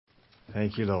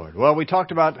Thank you, Lord. Well, we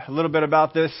talked about a little bit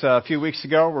about this a few weeks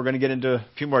ago. We're going to get into a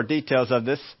few more details of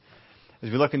this as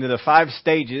we look into the 5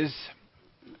 stages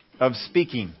of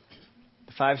speaking.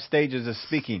 The 5 stages of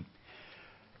speaking.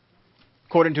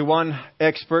 According to one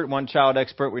expert, one child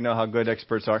expert, we know how good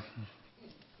experts are.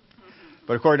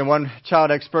 But according to one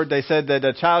child expert, they said that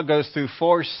a child goes through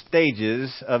 4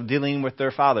 stages of dealing with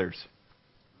their fathers.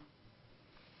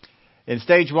 In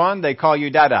stage 1, they call you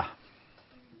Dada.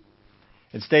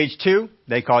 In stage 2,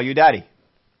 they call you Daddy.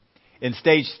 In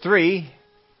stage 3,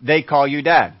 they call you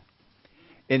Dad.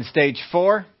 In stage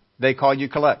 4, they call you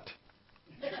Collect.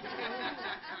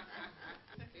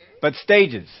 But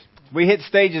stages. We hit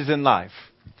stages in life.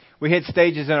 We hit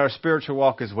stages in our spiritual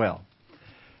walk as well.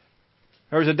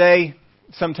 There was a day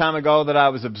some time ago that I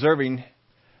was observing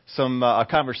a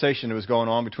conversation that was going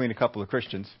on between a couple of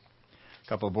Christians, a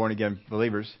couple of born-again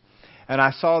believers. And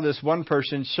I saw this one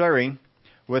person sharing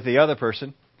with the other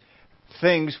person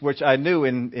things which I knew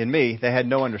in me they had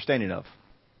no understanding of.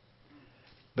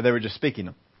 But they were just speaking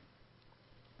them.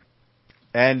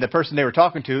 And the person they were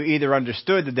talking to either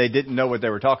understood that they didn't know what they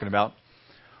were talking about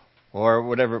or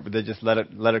whatever, but they just let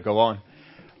it go on.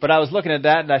 But I was looking at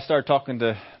that and I started talking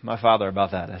to my father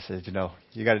about that. I said,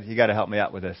 you got to help me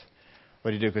out with this.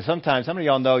 What do you do? Because sometimes, some of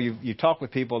y'all know you talk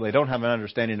with people, they don't have an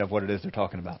understanding of what it is they're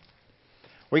talking about.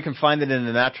 We can find it in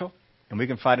the natural and we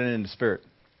can find it in the spirit.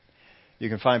 You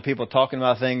can find people talking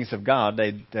about things of God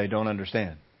they don't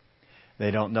understand. They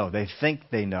don't know. They think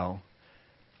they know.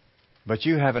 But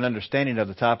you have an understanding of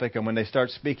the topic, and when they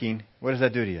start speaking, what does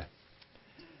that do to you? Does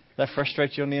that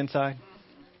frustrate you on the inside?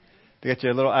 To get you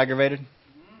a little aggravated?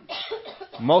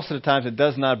 Most of the times it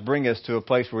does not bring us to a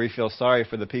place where we feel sorry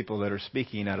for the people that are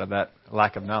speaking out of that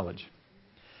lack of knowledge.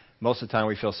 Most of the time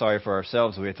we feel sorry for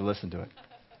ourselves and we have to listen to it.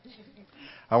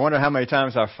 I wonder how many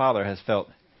times our Father has felt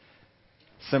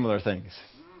similar things.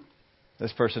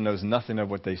 This person knows nothing of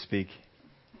what they speak,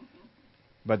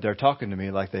 but they're talking to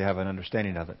me like they have an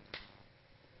understanding of it.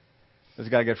 Does the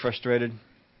guy get frustrated,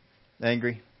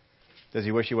 angry? Does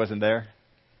he wish he wasn't there?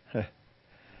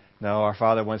 No, our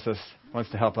Father wants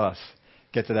to help us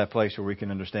get to that place where we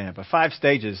can understand. But 5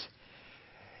 stages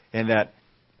in that.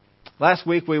 Last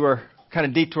week we were kind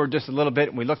of detoured just a little bit,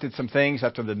 and we looked at some things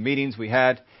after the meetings we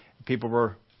had. People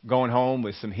were going home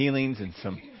with some healings and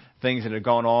some things that had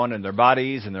gone on in their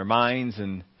bodies and their minds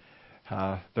and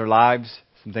their lives.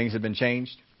 Some things have been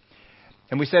changed.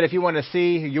 And we said if you want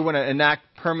to enact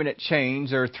permanent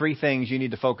change, there are 3 things you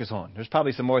need to focus on. There's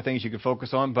probably some more things you could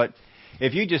focus on, but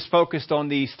if you just focused on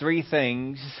these 3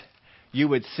 things, you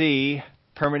would see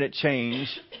permanent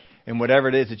change in whatever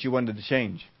it is that you wanted to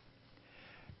change.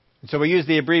 And so we use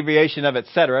the abbreviation of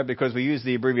etc. because we use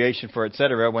the abbreviation for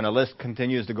etc. when a list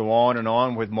continues to go on and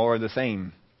on with more of the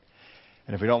same.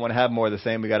 And if we don't want to have more of the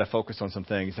same, we got to focus on some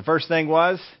things. The first thing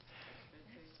was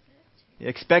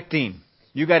expecting.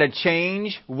 You got to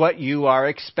change what you are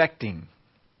expecting.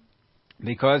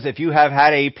 Because if you have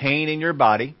had a pain in your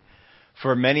body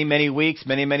for many, many weeks,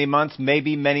 many, many months,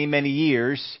 maybe many, many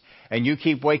years, and you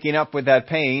keep waking up with that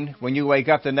pain, when you wake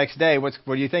up the next day, what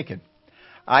are you thinking?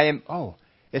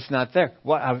 It's not there.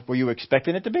 What were you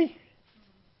expecting it to be?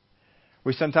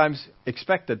 We sometimes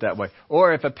expect it that way.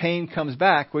 Or if a pain comes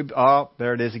back,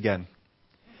 there it is again.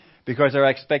 Because our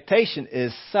expectation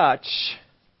is such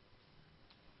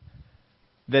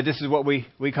that this is what we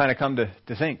kind of come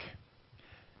to think.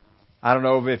 I don't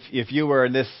know if you were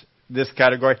in this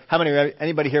category.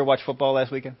 Anybody here watch football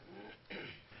last weekend?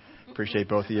 Appreciate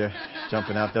both of you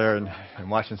jumping out there and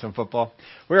watching some football.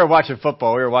 We were watching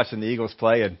football. We were watching the Eagles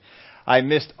play, and I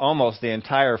missed almost the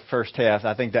entire first half.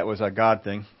 I think that was a God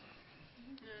thing.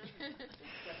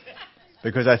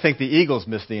 Because I think the Eagles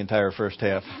missed the entire first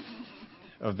half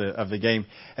of the game.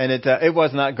 And it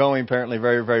was not going apparently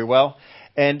very, very well.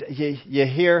 And you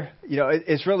hear,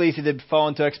 it's real easy to fall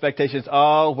into expectations.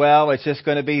 Oh, well, it's just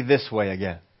going to be this way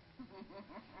again.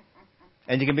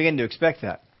 And you can begin to expect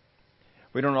that.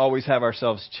 We don't always have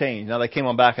ourselves change. Now, they came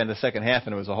on back in the second half,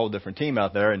 and it was a whole different team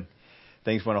out there, and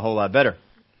things went a whole lot better.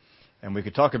 And we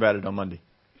could talk about it on Monday.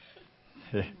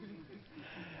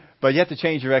 But you have to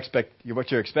change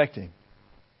what you're expecting.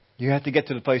 You have to get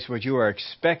to the place where you are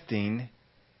expecting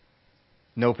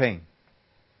no pain.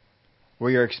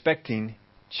 Where you're expecting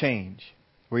change.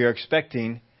 Where you're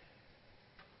expecting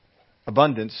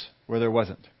abundance where there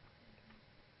wasn't.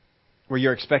 Where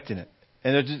you're expecting it.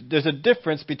 And there's a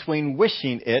difference between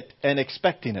wishing it and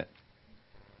expecting it.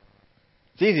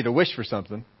 It's easy to wish for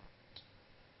something.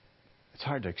 It's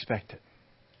hard to expect it.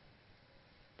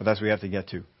 But that's what we have to get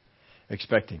to.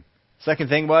 Expecting. Second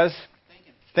thing was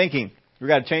thinking. We've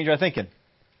got to change our thinking.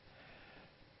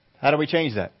 How do we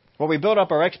change that? Well, we build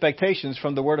up our expectations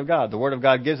from the Word of God. The Word of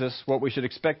God gives us what we should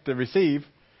expect to receive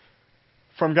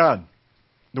from God.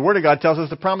 The Word of God tells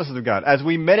us the promises of God. As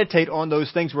we meditate on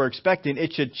those things we're expecting,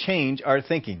 it should change our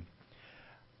thinking.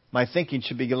 My thinking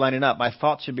should be lining up. My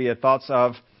thoughts should be thoughts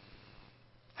of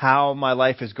how my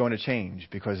life is going to change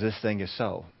because this thing is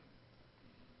so.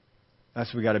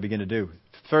 That's what we got to begin to do.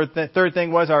 Third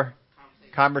thing was our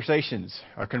conversations,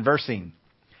 our conversing,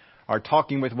 our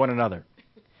talking with one another.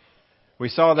 We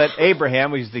saw that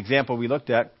Abraham, which is the example we looked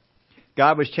at,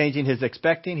 God was changing his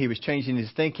expecting, he was changing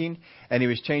his thinking, and he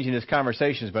was changing his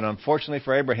conversations. But unfortunately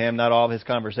for Abraham, not all of his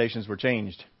conversations were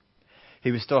changed.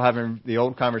 He was still having the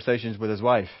old conversations with his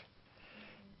wife.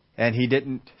 And he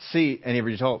didn't see any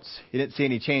results. He didn't see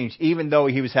any change, even though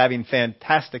he was having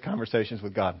fantastic conversations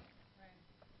with God.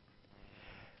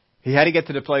 He had to get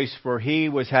to the place where he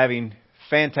was having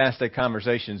fantastic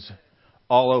conversations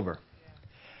all over.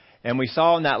 And we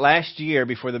saw in that last year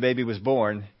before the baby was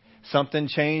born, something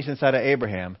changed inside of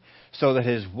Abraham so that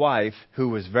his wife, who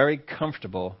was very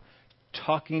comfortable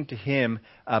talking to him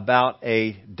about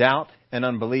a doubt and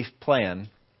unbelief plan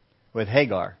with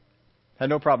Hagar, had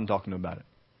no problem talking to him about it.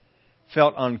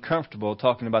 Felt uncomfortable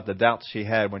talking about the doubts she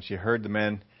had when she heard the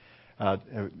man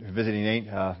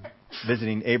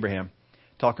visiting Abraham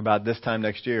talk about this time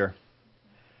next year,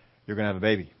 you're going to have a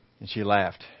baby. And she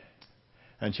laughed.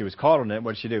 And she was called on it.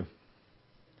 What did she do?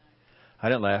 I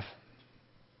didn't laugh.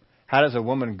 How does a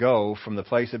woman go from the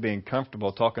place of being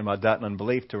comfortable talking about doubt and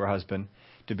unbelief to her husband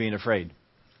to being afraid?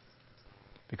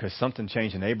 Because something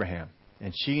changed in Abraham.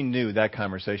 And she knew that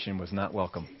conversation was not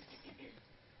welcome.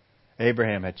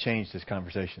 Abraham had changed his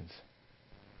conversations.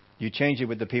 You change it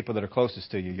with the people that are closest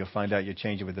to you, you'll find out you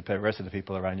change it with the rest of the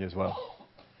people around you as well.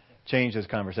 Change those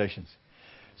conversations.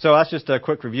 So that's just a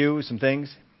quick review, some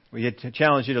things. We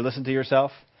challenge you to listen to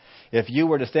yourself. If you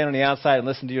were to stand on the outside and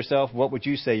listen to yourself, what would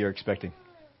you say you're expecting?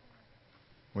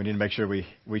 We need to make sure we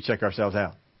check ourselves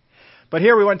out. But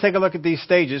here we want to take a look at these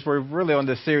stages. We're really on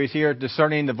this series here,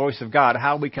 discerning the voice of God,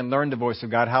 how we can learn the voice of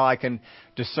God, how I can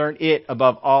discern it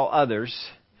above all others.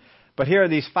 But here are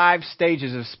these 5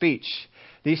 stages of speech.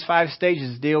 These 5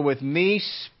 stages deal with me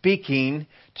speaking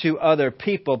to other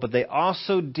people, but they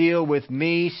also deal with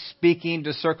me speaking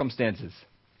to circumstances.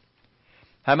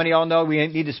 How many of y'all know we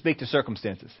need to speak to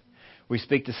circumstances? We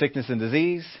speak to sickness and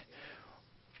disease.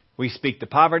 We speak to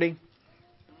poverty.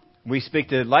 We speak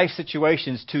to life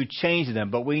situations to change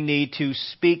them, but we need to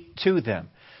speak to them.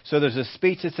 So there's a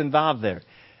speech that's involved there.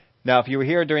 Now, if you were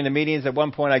here during the meetings, at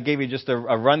one point I gave you just a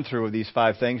run-through of these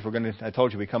 5 things. I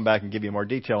told you we'd come back and give you more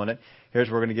detail on it. Here's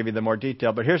where we're going to give you the more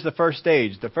detail. But here's the first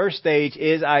stage. The first stage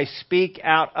is I speak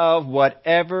out of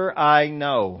whatever I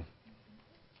know.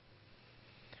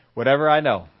 Whatever I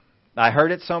know. I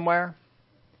heard it somewhere,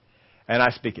 and I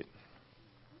speak it.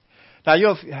 Now,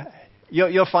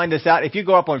 you'll find this out. If you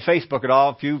go up on Facebook at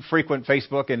all, if you frequent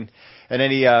Facebook and at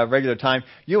any regular time,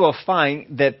 you will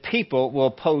find that people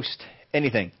will post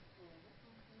anything.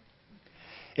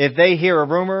 If they hear a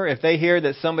rumor, if they hear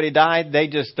that somebody died, they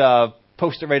just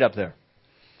post it right up there.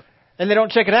 And they don't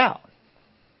check it out.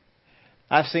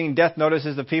 I've seen death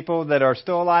notices of people that are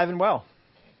still alive and well.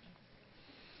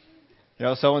 You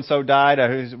know, so-and-so died.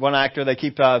 Who's one actor, they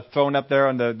keep throwing up there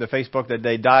on the Facebook that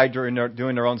they died doing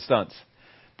their own stunts.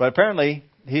 But apparently,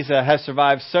 he has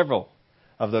survived several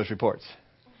of those reports.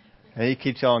 And he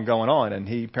keeps on going on. And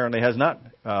he apparently has not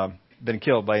been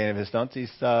killed by any of his stunts.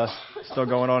 He's still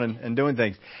going on and doing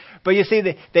things. But you see,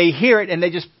 they hear it and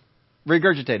they just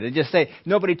regurgitate it. They just say,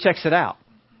 nobody checks it out.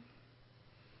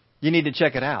 You need to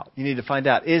check it out. You need to find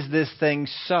out, is this thing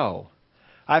so?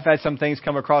 I've had some things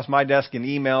come across my desk in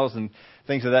emails and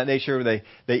things of that nature. They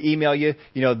email you,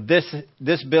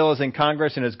 this bill is in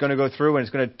Congress and it's going to go through and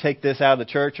it's going to take this out of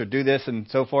the church or do this and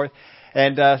so forth.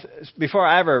 And before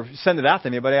I ever send it out to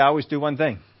anybody, I always do one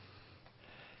thing.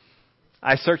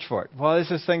 I search for it. Well, is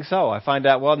this thing so? I find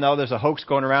out, well, no, there's a hoax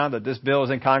going around that this bill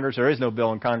is in Congress. There is no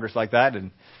bill in Congress like that,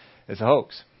 and it's a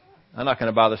hoax. I'm not going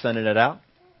to bother sending it out.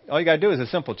 All you got to do is a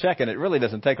simple check, and it really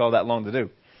doesn't take all that long to do.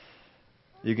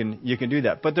 You can do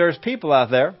that. But there's people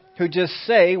out there who just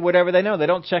say whatever they know. They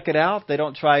don't check it out. They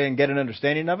don't try and get an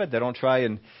understanding of it. They don't try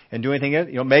and do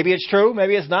anything. Maybe it's true,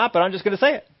 maybe it's not, but I'm just going to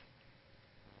say it.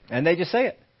 And they just say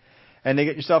it. And they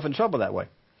get yourself in trouble that way.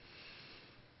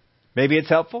 Maybe it's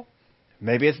helpful.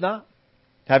 Maybe it's not.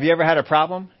 Have you ever had a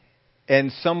problem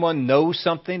and someone knows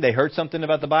something, they heard something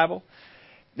about the Bible,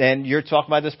 and you're talking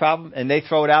about this problem, and they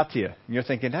throw it out to you. And you're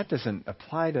thinking, that doesn't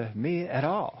apply to me at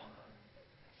all.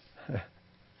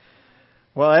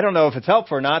 Well, I don't know if it's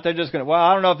helpful or not. They're just going to,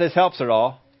 I don't know if this helps at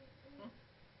all.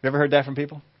 You ever heard that from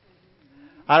people?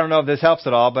 I don't know if this helps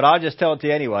at all, but I'll just tell it to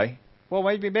you anyway. Well,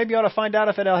 maybe you ought to find out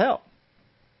if it'll help.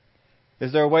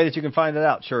 Is there a way that you can find it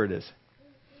out? Sure it is.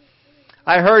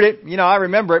 I heard it, I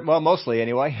remember it, well, mostly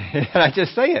anyway, and I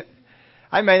just say it.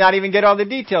 I may not even get all the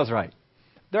details right.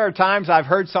 There are times I've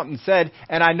heard something said,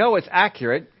 and I know it's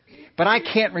accurate, but I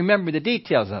can't remember the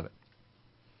details of it.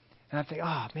 And I think,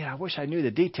 oh, man, I wish I knew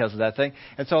the details of that thing.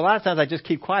 And so a lot of times I just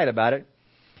keep quiet about it,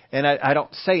 and I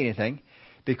don't say anything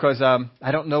because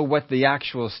I don't know what the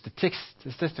actual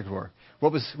statistics were.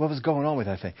 What was going on with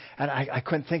that thing? And I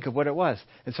couldn't think of what it was.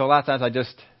 And so a lot of times I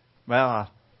just, I'll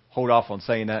hold off on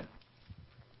saying that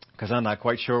because I'm not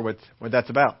quite sure what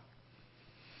that's about.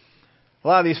 A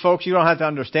lot of these folks, you don't have to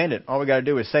understand it. All we got to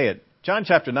do is say it. John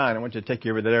chapter 9, I want you to take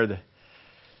you over there. The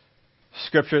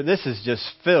scripture, this is just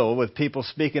filled with people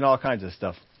speaking all kinds of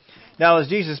stuff. Now, as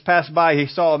Jesus passed by, he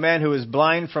saw a man who was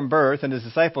blind from birth, and his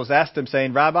disciples asked him,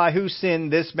 saying, Rabbi, who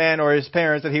sinned, this man or his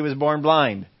parents, that he was born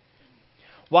blind?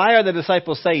 Why are the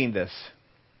disciples saying this?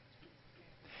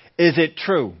 Is it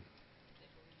true?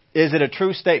 Is it a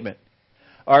true statement?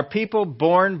 Are people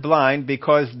born blind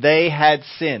because they had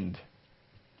sinned?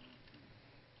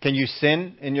 Can you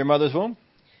sin in your mother's womb?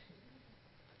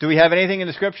 Do we have anything in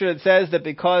the scripture that says that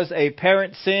because a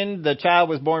parent sinned, the child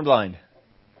was born blind?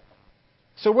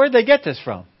 So where'd they get this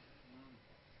from?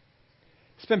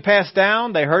 It's been passed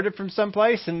down. They heard it from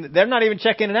someplace, and they're not even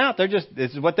checking it out.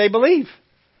 This is what they believe.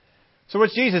 So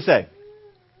what's Jesus say?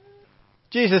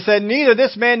 Jesus said, neither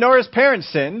this man nor his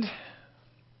parents sinned.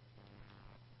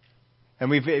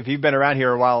 And if you've been around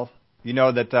here a while, you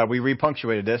know that we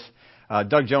repunctuated this.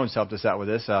 Doug Jones helped us out with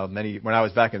this when I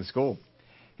was back in school.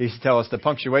 He used to tell us the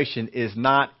punctuation is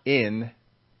not in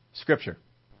Scripture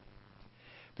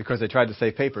because they tried to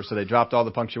save paper, so they dropped all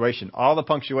the punctuation. All the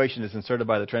punctuation is inserted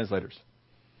by the translators,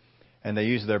 and they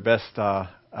use their best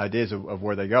ideas of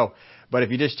where they go. But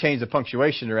if you just change the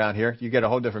punctuation around here, you get a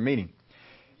whole different meaning.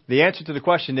 The answer to the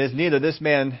question is neither this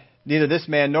man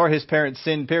nor his parents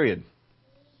sinned, period.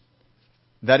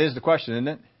 That is the question, isn't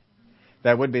it?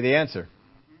 That would be the answer.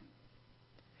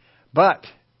 But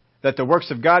that the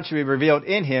works of God should be revealed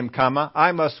in him,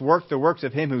 I must work the works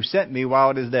of him who sent me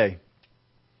while it is day.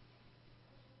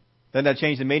 Doesn't that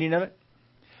change the meaning of it?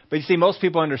 But you see, most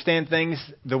people understand things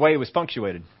the way it was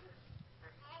punctuated.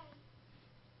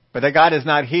 But that God is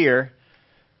not here.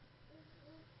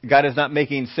 God is not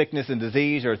making sickness and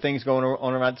disease or things going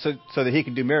on around so that he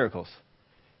can do miracles.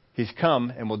 He's come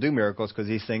and will do miracles because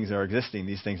these things are existing.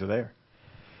 These things are there.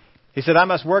 He said, I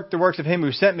must work the works of him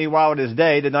who sent me while it is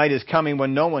day. The night is coming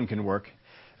when no one can work.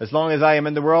 As long as I am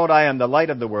in the world, I am the light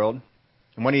of the world.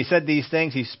 And when he said these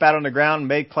things, he spat on the ground and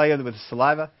made clay with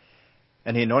saliva.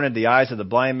 And he anointed the eyes of the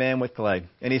blind man with clay.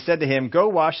 And he said to him, go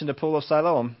wash in the pool of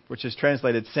Siloam, which is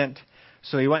translated sent.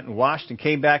 So he went and washed and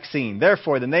came back seeing.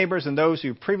 Therefore the neighbors and those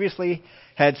who previously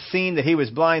had seen that he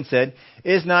was blind said,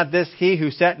 is not this he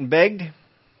who sat and begged?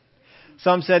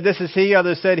 Some said, this is he.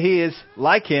 Others said, he is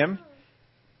like him.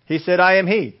 He said, I am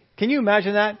he. Can you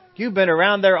imagine that? You've been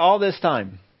around there all this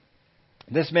time.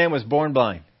 This man was born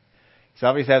blind. He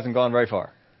obviously hasn't gone very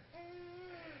far.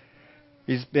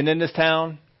 He's been in this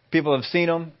town. People have seen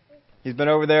him. He's been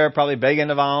over there probably begging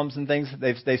of alms and things.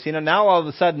 They've seen him. Now all of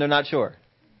a sudden they're not sure.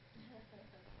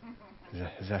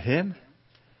 Is that him?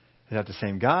 Is that the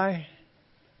same guy?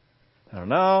 I don't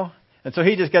know. And so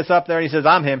he just gets up there and he says,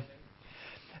 I'm him.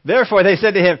 Therefore they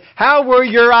said to him, how were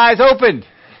your eyes opened?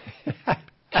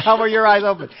 How were your eyes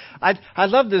opened? I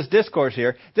love this discourse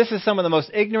here. This is some of the most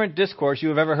ignorant discourse you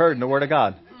have ever heard in the Word of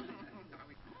God.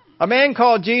 A man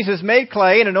called Jesus made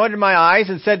clay and anointed my eyes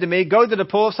and said to me, go to the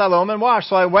pool of Siloam and wash.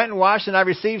 So I went and washed and I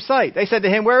received sight. They said to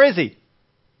him, where is he?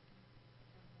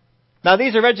 Now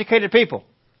these are educated people.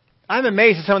 I'm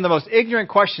amazed at some of the most ignorant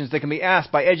questions that can be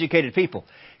asked by educated people.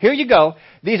 Here you go.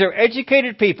 These are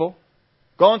educated people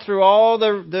going through all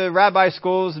the rabbi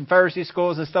schools and Pharisee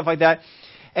schools and stuff like that.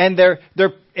 And they're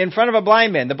in front of a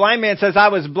blind man. The blind man says, I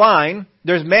was blind.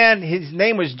 There's a man, his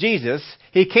name was Jesus.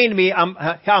 He came to me,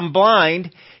 I'm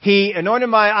blind. He anointed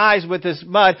my eyes with this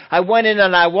mud. I went in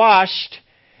and I washed.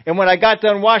 And when I got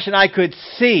done washing, I could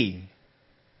see.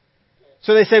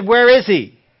 So they said, where is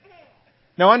he?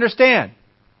 Now understand.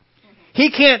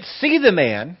 He can't see the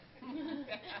man.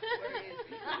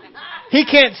 He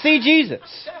can't see Jesus.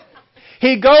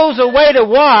 He goes away to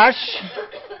wash.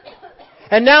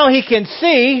 And now he can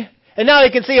see, and now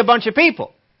he can see a bunch of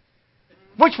people.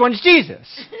 Which one's Jesus?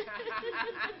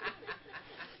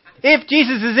 If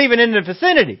Jesus is even in the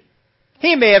vicinity,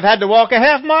 he may have had to walk a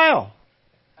half mile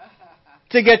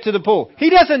to get to the pool. He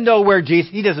doesn't know where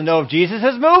Jesus, he doesn't know if Jesus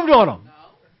has moved on him.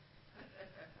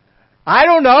 I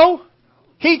don't know.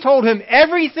 He told him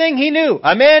everything he knew.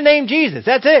 A man named Jesus.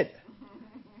 That's it.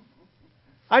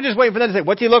 I'm just waiting for them to say,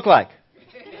 what's he look like?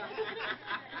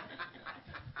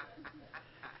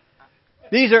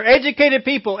 These are educated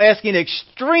people asking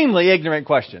extremely ignorant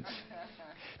questions.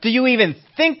 Do you even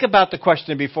think about the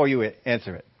question before you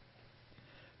answer it?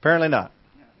 Apparently not.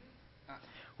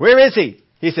 Where is he?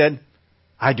 He said,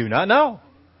 I do not know.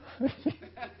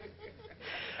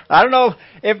 I don't know.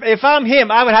 If I'm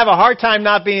him, I would have a hard time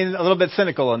not being a little bit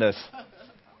cynical on this.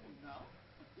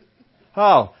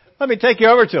 Oh, let me take you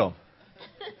over to him.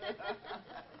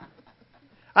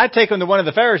 I'd take him to one of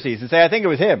the Pharisees and say, I think it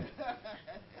was him.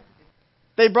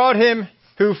 They brought him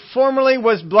who formerly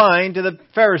was blind to the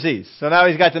Pharisees. So now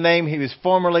he's got the name, he was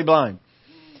formerly blind.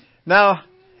 Now,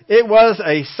 it was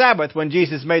a Sabbath when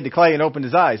Jesus made the clay and opened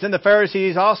his eyes. Then the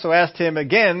Pharisees also asked him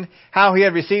again how he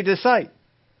had received his sight.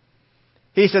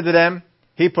 He said to them,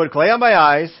 he put clay on my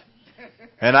eyes,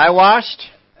 and I washed,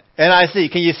 and I see.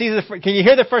 Can you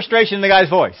hear the frustration in the guy's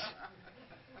voice?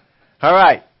 All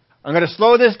right. I'm going to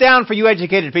slow this down for you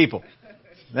educated people.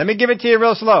 Let me give it to you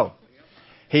real slow.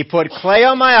 He put clay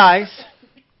on my eyes,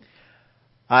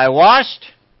 I washed,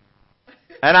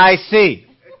 and I see.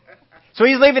 So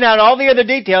he's leaving out all the other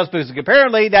details because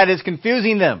apparently that is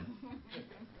confusing them.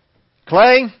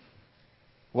 Clay,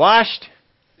 washed,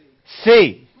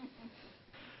 see.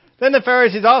 Then the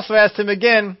Pharisees also asked him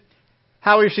again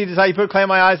how he received his sight. He put clay on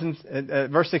my eyes.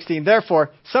 And verse 16, therefore,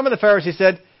 some of the Pharisees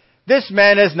said, this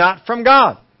man is not from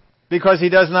God because he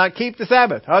does not keep the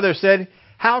Sabbath. Others said,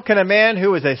 how can a man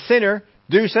who is a sinner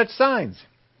do such signs?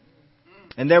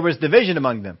 And there was division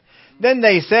among them. Then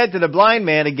they said to the blind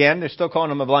man again, they're still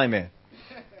calling him a blind man,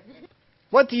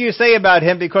 what do you say about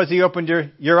him because he opened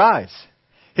your eyes?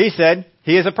 He said,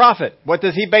 he is a prophet. What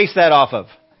does he base that off of?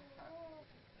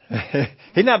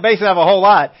 He's not basing it off a whole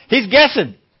lot. He's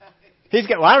guessing.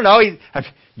 Well, I don't know.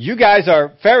 You guys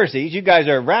are Pharisees. You guys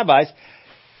are rabbis.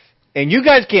 And you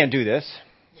guys can't do this.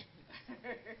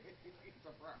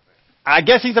 I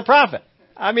guess he's a prophet.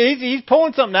 I mean, he's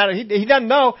pulling something out of it. He doesn't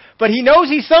know, but he knows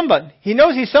he's somebody. He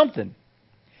knows he's something.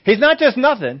 He's not just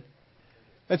nothing.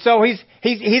 And so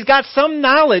he's got some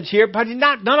knowledge here, but he's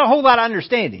not a whole lot of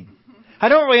understanding. I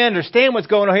don't really understand what's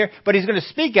going on here, but he's going to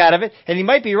speak out of it, and he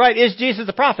might be right. Is Jesus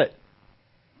a prophet?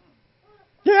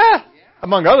 Yeah,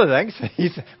 among other things.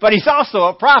 But he's also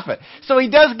a prophet. So he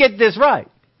does get this right.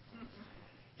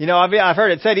 You know, I've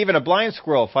heard it said even a blind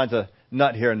squirrel finds a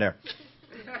nut here and there.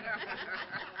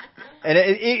 And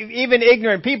even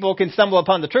ignorant people can stumble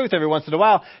upon the truth every once in a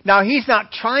while. Now, he's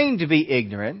not trying to be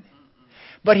ignorant,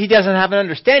 but he doesn't have an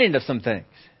understanding of some things.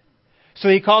 So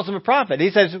he calls him a prophet.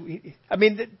 He says, I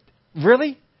mean,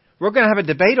 really? We're going to have a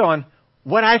debate on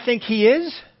what I think he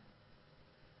is?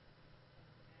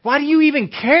 Why do you even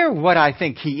care what I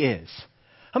think he is?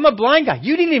 I'm a blind guy.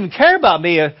 You didn't even care about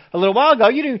me a little while ago.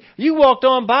 You walked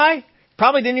on by,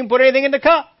 probably didn't even put anything in the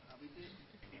cup.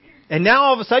 And now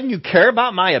all of a sudden you care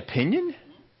about my opinion?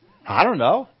 I don't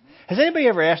know. Has anybody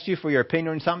ever asked you for your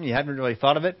opinion on something you haven't really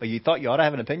thought of it, but you thought you ought to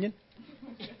have an opinion?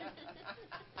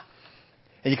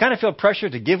 And you kind of feel pressure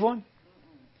to give one?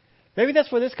 Maybe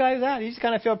that's where this guy is at. He just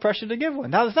kind of feel pressure to give one.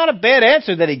 Now, it's not a bad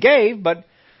answer that he gave, but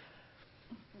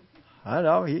I don't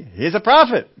know. He's a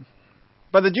prophet.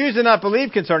 But the Jews did not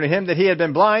believe concerning him that he had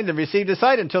been blind and received his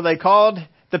sight until they called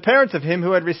the parents of him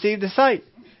who had received his sight.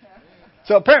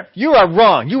 So, you are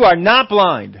wrong. You are not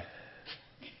blind.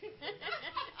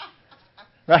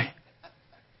 Right?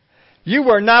 You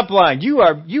were not blind. You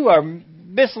are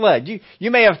misled.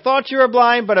 You may have thought you were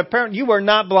blind, but apparently you were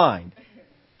not blind.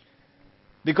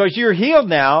 Because you're healed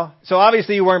now, so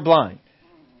obviously you weren't blind.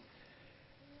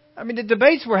 I mean, the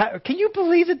debates can you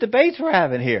believe the debates we're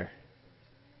having here?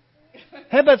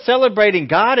 How about celebrating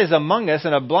God is among us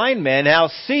and a blind man now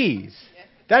sees?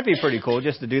 That'd be pretty cool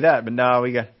just to do that, but no,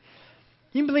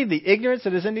 you believe the ignorance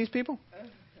that is in these people?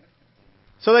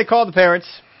 So they called the parents.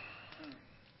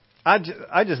 I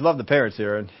just love the parents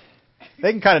here. And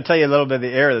they can kind of tell you a little bit of the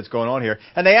error that's going on here.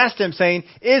 And they asked him saying,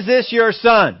 is this your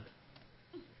son?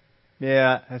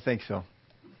 Yeah, I think so.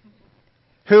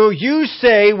 Who you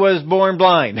say was born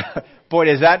blind. Boy,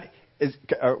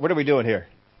 what are we doing here?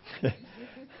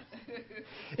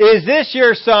 Is this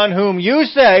your son whom you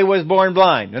say was born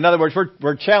blind? In other words,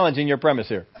 we're challenging your premise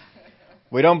here.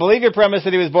 We don't believe your premise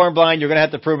that he was born blind. You're going to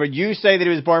have to prove it. You say that he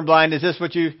was born blind. Is this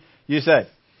what you say?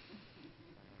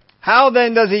 How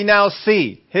then does he now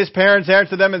see? His parents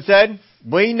answered them and said,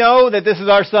 we know that this is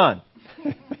our son.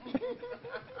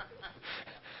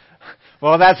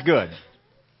 Well, that's good.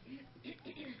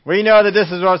 We know that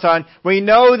this is our son. We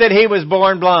know that he was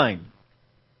born blind.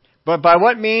 But by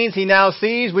what means he now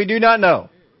sees, we do not know.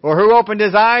 Or who opened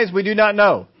his eyes, we do not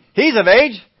know. He's of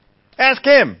age. Ask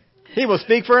him. He will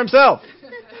speak for himself.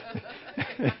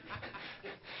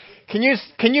 Can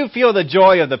you feel the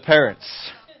joy of the parents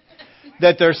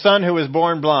that their son who was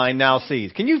born blind now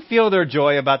sees? Can you feel their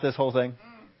joy about this whole thing?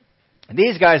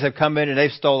 These guys have come in and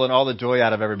they've stolen all the joy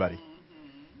out of everybody.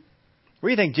 What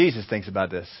do you think Jesus thinks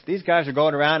about this? These guys are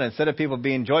going around, and instead of people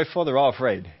being joyful, they're all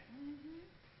afraid.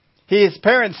 His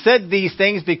parents said these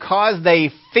things because they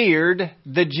feared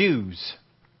the Jews.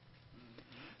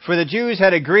 For the Jews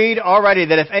had agreed already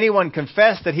that if anyone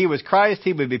confessed that he was Christ,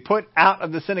 he would be put out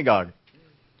of the synagogue.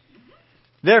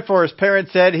 Therefore, his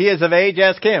parents said, "He is of age,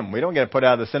 ask him." We don't get put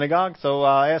out of the synagogue, so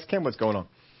ask him what's going on.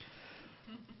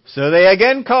 So they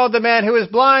again called the man who was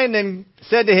blind and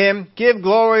said to him, give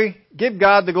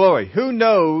God the glory.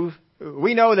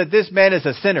 We know that this man is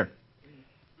a sinner.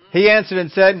 He answered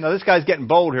and said, no, this guy's getting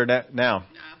bold here now.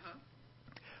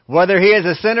 Whether he is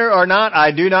a sinner or not,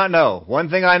 I do not know. One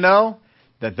thing I know,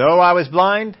 that though I was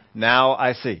blind, now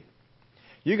I see.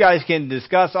 You guys can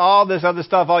discuss all this other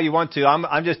stuff all you want to.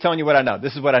 I'm just telling you what I know.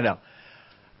 This is what I know.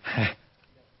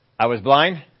 I was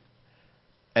blind,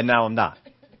 and now I'm not.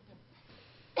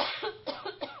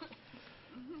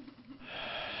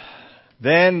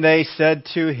 Then they said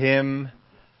to him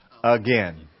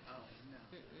again,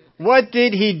 what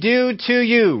did he do to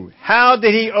you? How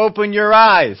did he open your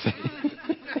eyes?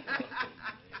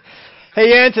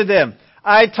 He answered them,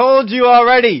 I told you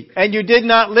already, and you did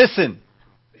not listen.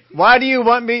 Why do you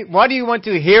want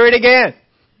to hear it again?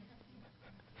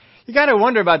 You got to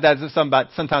wonder about that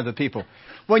sometimes with people.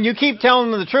 When you keep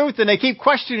telling them the truth and they keep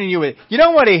questioning you, you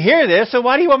don't want to hear this, so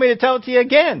why do you want me to tell it to you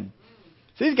again?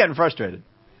 So he's getting frustrated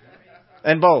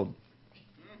and bold.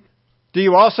 Do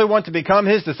you also want to become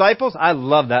his disciples? I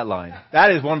love that line.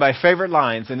 That is one of my favorite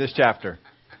lines in this chapter.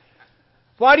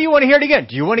 Why do you want to hear it again?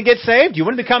 Do you want to get saved? Do you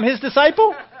want to become his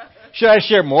disciple? Should I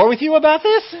share more with you about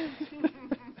this?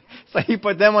 So he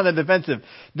put them on the defensive.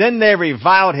 Then they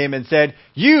reviled him and said,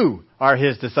 you are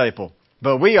his disciple,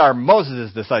 but we are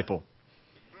Moses' disciple.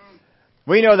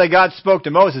 We know that God spoke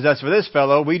to Moses. As for this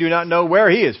fellow, we do not know where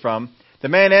he is from. The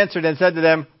man answered and said to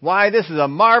them, why, this is a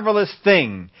marvelous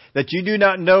thing that you do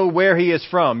not know where he is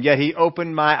from, yet he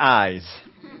opened my eyes.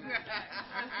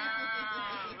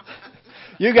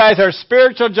 You guys are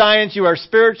spiritual giants. You are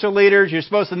spiritual leaders. You're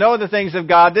supposed to know the things of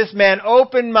God. This man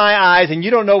opened my eyes and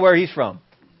you don't know where he's from.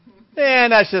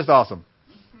 And that's just awesome.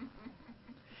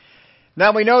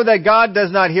 Now we know that God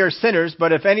does not hear sinners,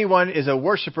 but if anyone is a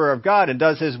worshiper of God and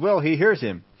does his will, he hears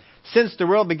him. Since the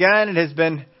world began, it has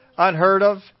been unheard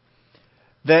of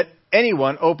that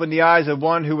anyone opened the eyes of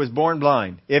one who was born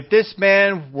blind. If this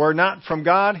man were not from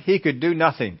God, he could do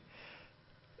nothing.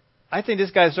 I think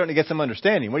this guy's starting to get some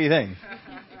understanding. What do you think?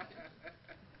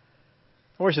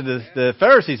 I wish the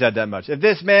Pharisees had that much. If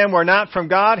this man were not from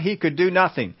God, he could do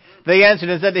nothing. They answered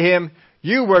and said to him,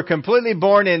 you were completely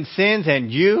born in sins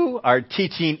and you are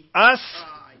teaching us?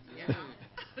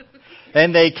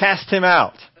 And they cast him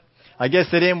out. I guess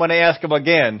they didn't want to ask him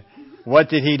again, what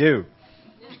did he do?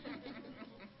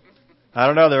 I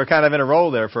don't know. They were kind of in a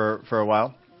roll there for a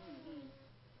while.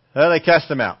 Well, they cast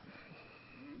him out.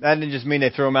 That didn't just mean they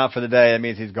threw him out for the day. That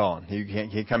means he's gone. He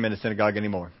can't come in the synagogue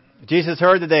anymore. Jesus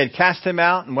heard that they had cast him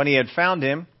out, and when he had found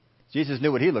him, Jesus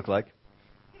knew what he looked like.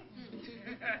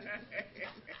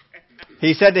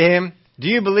 He said to him, do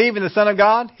you believe in the Son of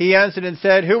God? He answered and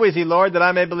said, who is he, Lord, that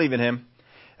I may believe in him?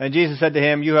 And Jesus said to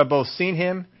him, you have both seen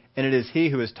him, and it is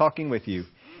he who is talking with you.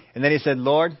 And then he said,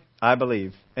 Lord, I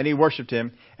believe. And he worshipped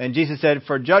him. And Jesus said,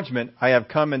 for judgment I have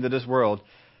come into this world,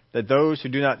 that those who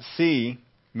do not see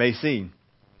may see,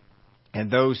 and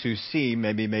those who see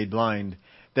may be made blind.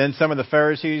 Then some of the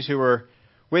Pharisees who were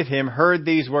with him heard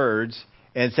these words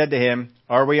and said to him,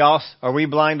 are we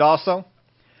blind also?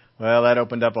 Well, that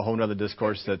opened up a whole other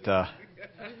discourse that,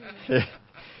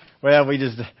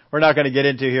 we're not going to get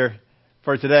into here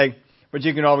for today, but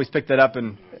you can always pick that up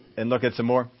and look at some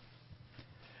more.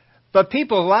 But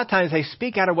people, a lot of times, they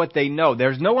speak out of what they know.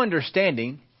 There's no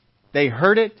understanding. They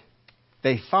heard it.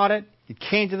 They thought it. It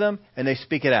came to them, and they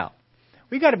speak it out.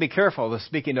 We've got to be careful of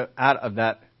speaking out of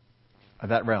that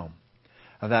realm,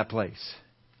 of that place.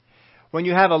 When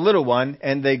you have a little one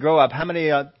and they grow up, how many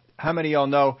of y'all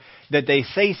know that they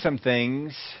say some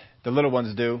things, the little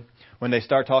ones do, when they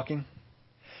start talking?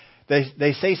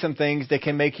 They say some things that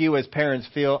can make you as parents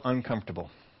feel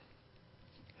uncomfortable.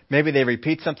 Maybe they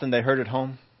repeat something they heard at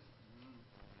home,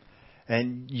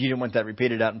 and you didn't want that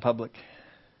repeated out in public.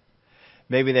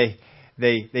 Maybe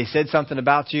they said something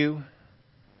about you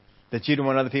that you don't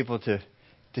want other people to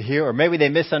hear. Or maybe they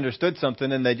misunderstood something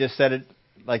and they just said it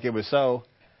like it was so.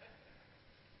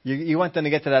 You want them to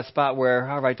get to that spot where,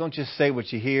 all right, don't just say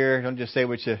what you hear. Don't just say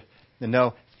what you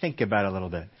know. Think about it a little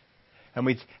bit. How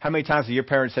many times have your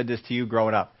parents said this to you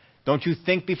growing up? Don't you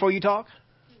think before you talk?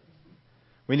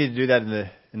 We need to do that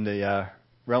in the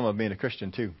realm of being a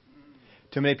Christian too.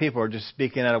 Too many people are just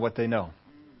speaking out of what they know.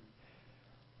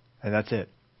 And that's it.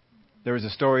 There was a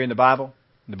story in the Bible,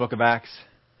 in the book of Acts,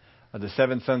 of the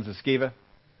 7 sons of Sceva.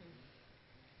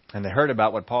 And they heard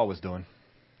about what Paul was doing.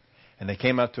 And they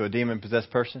came up to a demon-possessed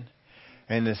person.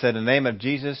 And they said, in the name of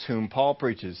Jesus, whom Paul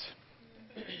preaches.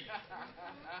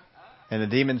 And the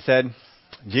demon said,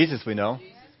 Jesus we know.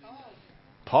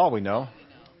 Paul we know.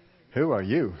 Who are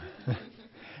you?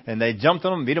 And they jumped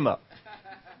on him and beat him up.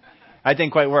 I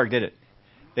didn't quite work, did it?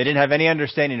 They didn't have any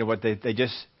understanding of what they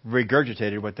just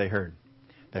regurgitated what they heard.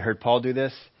 They heard Paul do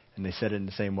this, and they said it in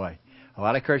the same way. A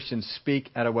lot of Christians speak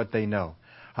out of what they know.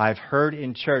 I've heard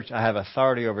in church I have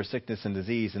authority over sickness and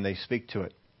disease, and they speak to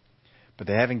it. But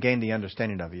they haven't gained the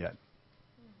understanding of it yet.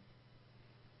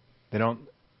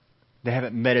 They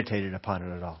haven't meditated upon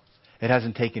it at all. It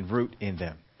hasn't taken root in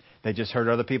them. They just heard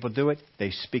other people do it.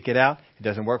 They speak it out. It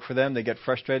doesn't work for them. They get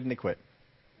frustrated and they quit.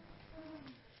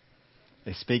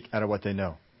 They speak out of what they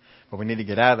know. But we need to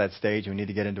get out of that stage and we need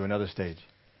to get into another stage.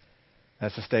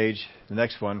 That's the stage, the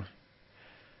next one.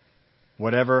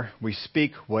 Whatever we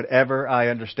speak, whatever I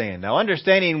understand. Now,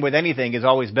 understanding with anything is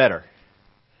always better.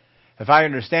 If I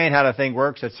understand how the thing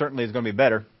works, it certainly is going to be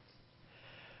better.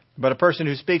 But a person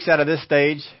who speaks out of this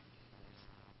stage,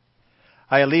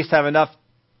 I at least have enough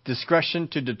discretion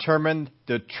to determine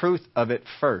the truth of it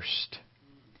first.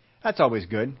 That's always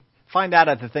good. Find out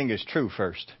if the thing is true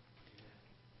first.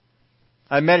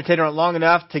 I meditated on it long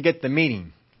enough to get the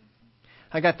meaning.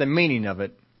 I got the meaning of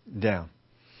it down.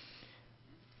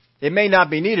 It may not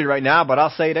be needed right now, but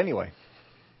I'll say it anyway.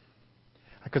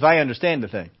 Because I understand the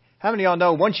thing. How many of y'all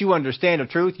know once you understand the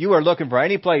truth, you are looking for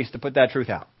any place to put that truth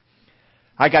out?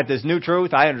 I got this new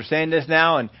truth. I understand this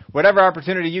now. And whatever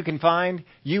opportunity you can find,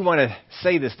 you want to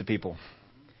say this to people.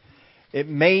 It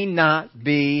may not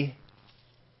be,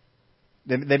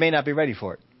 they may not be ready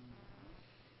for it.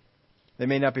 They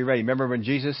may not be ready. Remember when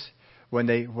Jesus, when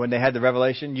they had the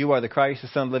revelation, you are the Christ, the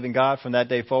Son of the living God, from that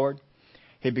day forward,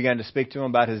 he began to speak to them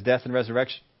about his death and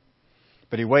resurrection.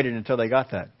 But he waited until they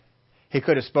got that. He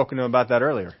could have spoken to them about that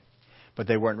earlier, but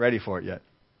they weren't ready for it yet.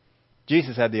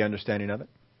 Jesus had the understanding of it,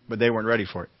 but they weren't ready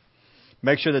for it.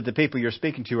 Make sure that the people you're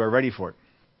speaking to are ready for it.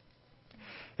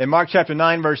 In Mark chapter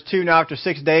 9, verse 2, now after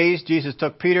 6 days, Jesus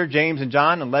took Peter, James, and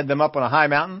John and led them up on a high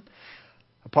mountain,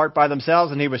 apart by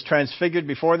themselves, and he was transfigured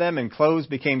before them, and clothes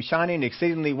became shining,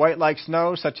 exceedingly white like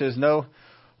snow, such as no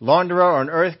launderer on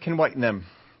earth can whiten them.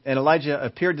 And Elijah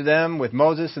appeared to them with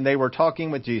Moses, and they were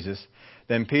talking with Jesus.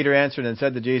 Then Peter answered and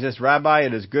said to Jesus, Rabbi,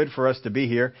 it is good for us to be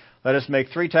here. Let us make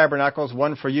 3 tabernacles,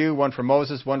 one for you, one for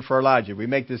Moses, one for Elijah. We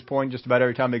make this point just about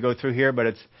every time we go through here, but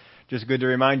it's just good to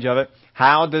remind you of it.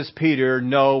 How does Peter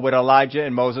know what Elijah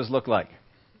and Moses look like?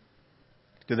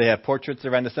 Do they have portraits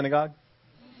around the synagogue?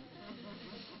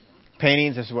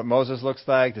 Paintings, this is what Moses looks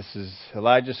like. This is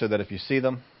Elijah, so that if you see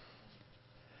them.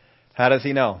 How does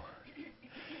he know?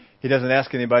 He doesn't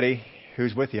ask anybody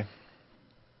who's with you.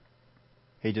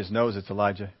 He just knows it's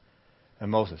Elijah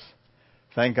and Moses.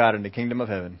 Thank God in the kingdom of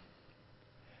heaven,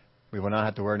 we will not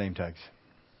have to wear name tags.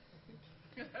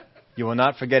 You will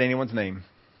not forget anyone's name.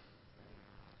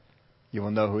 You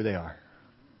will know who they are.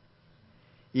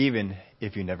 Even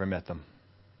if you never met them.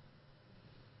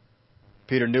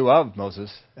 Peter knew of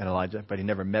Moses and Elijah, but he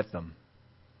never met them.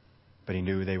 But he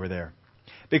knew they were there.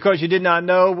 Because he did not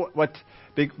know what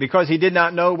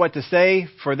to say,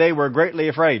 for they were greatly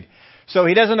afraid. So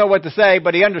he doesn't know what to say,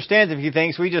 but he understands a few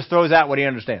things, so he just throws out what he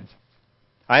understands.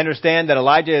 I understand that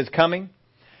Elijah is coming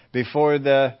before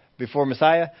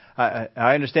Messiah. I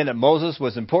understand that Moses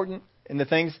was important in the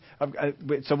things.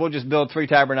 So we'll just build 3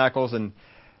 tabernacles and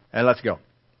let's go.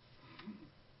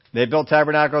 They built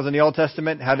tabernacles in the Old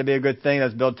Testament. Had to be a good thing.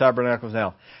 Let's build tabernacles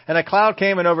now. And a cloud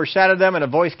came and overshadowed them, and a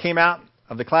voice came out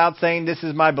of the cloud saying, This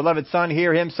is my beloved Son,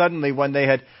 hear him. Suddenly, when they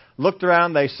had looked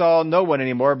around, they saw no one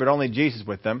anymore, but only Jesus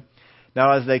with them.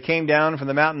 Now, as they came down from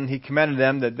the mountain, he commanded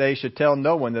them that they should tell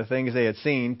no one the things they had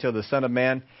seen till the Son of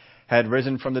Man had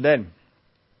risen from the dead.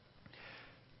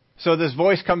 So this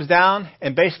voice comes down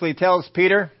and basically tells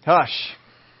Peter, hush.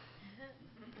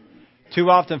 Too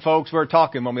often, folks, we're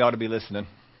talking when we ought to be listening.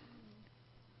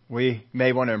 We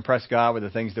may want to impress God with the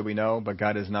things that we know, but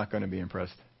God is not going to be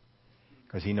impressed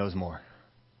because he knows more.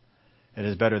 It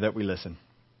is better that we listen.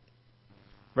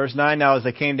 Verse 9, now as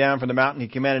they came down from the mountain, he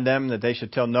commanded them that they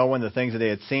should tell no one the things that they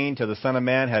had seen till the Son of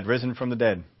Man had risen from the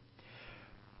dead.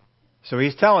 So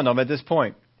he's telling them at this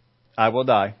point, I will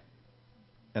die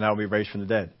and I will be raised from the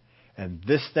dead. And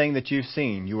this thing that you've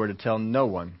seen, you were to tell no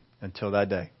one until that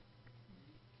day.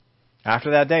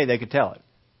 After that day, they could tell it.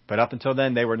 But up until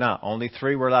then, they were not. Only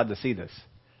 3 were allowed to see this.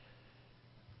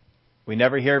 We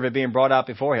never hear of it being brought out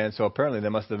beforehand, so apparently they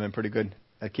must have been pretty good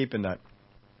at keeping that.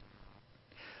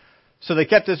 So they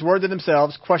kept this word to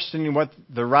themselves, questioning what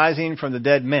the rising from the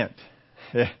dead meant.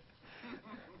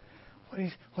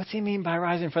 What's he mean by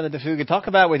rising from the dead? We could talk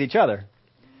about it with each other.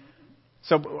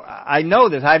 So I know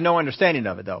this. I have no understanding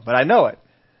of it, though, but I know it.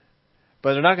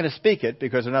 But they're not going to speak it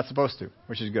because they're not supposed to,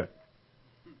 which is good.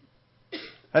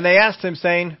 And they asked him,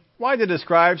 saying, why did the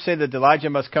scribes say that Elijah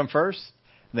must come first?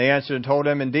 And they answered and told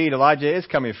him, indeed, Elijah is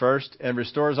coming first and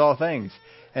restores all things.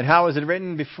 And how is it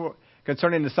written before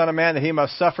concerning the Son of Man that he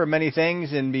must suffer many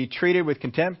things and be treated with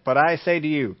contempt? But I say to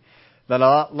you that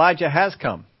Elijah has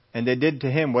come, and they did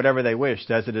to him whatever they wished,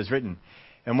 as it is written.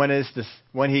 And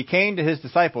when he came to his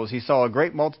disciples, he saw a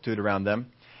great multitude around them,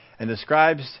 and the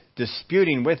scribes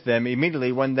disputing with them.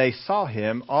 Immediately when they saw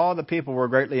him, all the people were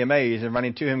greatly amazed, and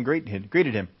running to him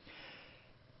greeted him.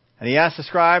 And he asked the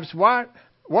scribes, what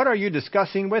are you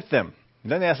discussing with them?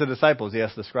 And then they asked the disciples, he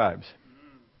asked the scribes.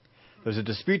 There's a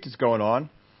dispute that's going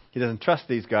on. He doesn't trust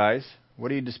these guys.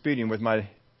 What are you disputing with my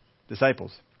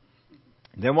disciples?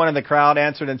 Then one of the crowd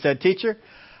answered and said, Teacher,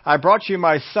 I brought you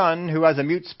my son who has a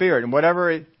mute spirit, and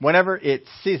wherever it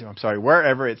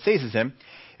seizes him,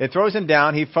 it throws him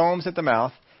down, he foams at the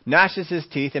mouth, gnashes his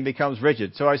teeth, and becomes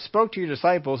rigid. So I spoke to your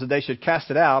disciples that they should cast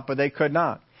it out, but they could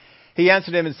not. He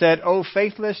answered him and said, O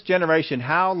faithless generation,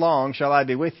 how long shall I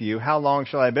be with you? How long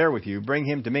shall I bear with you? Bring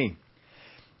him to me.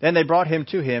 Then they brought him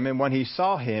to him, and when he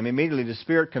saw him, immediately the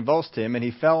spirit convulsed him, and he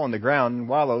fell on the ground and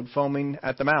wallowed, foaming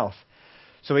at the mouth.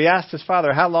 So he asked his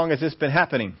father, how long has this been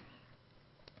happening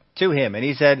to him? And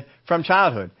he said, from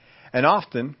childhood. And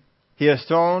often he has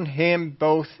thrown him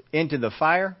both into the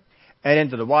fire and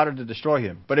into the water to destroy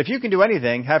him. But if you can do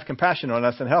anything, have compassion on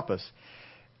us and help us.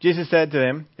 Jesus said to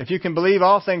him, if you can believe,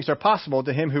 all things are possible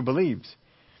to him who believes.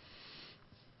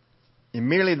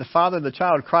 Immediately the father of the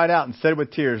child cried out and said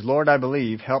with tears, Lord, I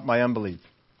believe, help my unbelief.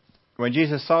 When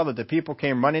Jesus saw that the people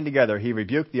came running together, he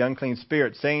rebuked the unclean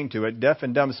spirit, saying to it, Deaf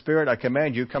and dumb spirit, I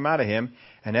command you, come out of him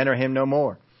and enter him no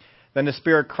more. Then the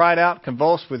spirit cried out,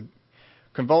 convulsed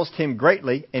him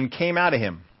greatly, and came out of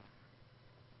him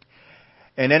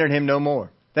and entered him no more.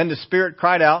 Then the spirit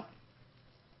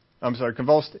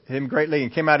convulsed him greatly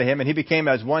and came out of him, and he became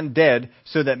as one dead,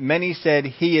 so that many said,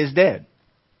 he is dead.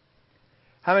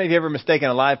 How many of you ever mistaken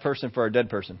a live person for a dead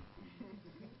person?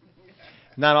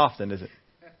 Not often, is it?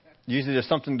 Usually there's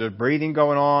something, there's breathing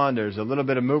going on, there's a little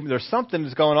bit of movement, there's something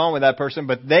that's going on with that person,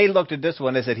 but they looked at this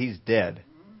one and they said, he's dead.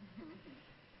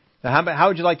 Now, how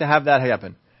would you like to have that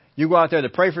happen? You go out there to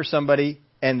pray for somebody,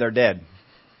 and they're dead.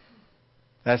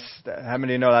 How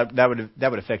many of you know that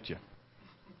would affect you?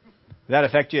 Would that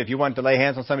affect you if you wanted to lay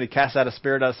hands on somebody, cast out a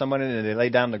spirit out of someone, and they lay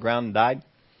down on the ground and died?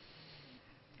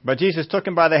 But Jesus took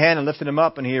him by the hand and lifted him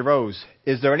up, and he arose.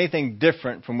 Is there anything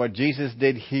different from what Jesus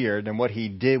did here than what he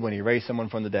did when he raised someone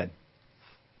from the dead?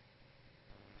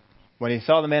 When he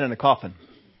saw the man in the coffin,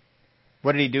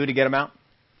 what did he do to get him out?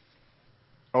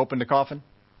 Open the coffin?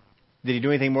 Did he do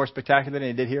anything more spectacular than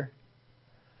he did here?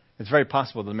 It's very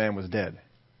possible the man was dead.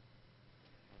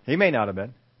 He may not have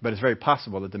been, but it's very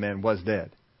possible that the man was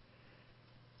dead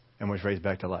and was raised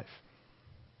back to life.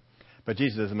 But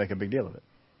Jesus doesn't make a big deal of it.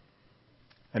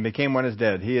 And became one as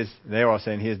dead. They are all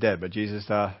saying he is dead, but Jesus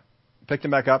picked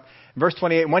him back up. In verse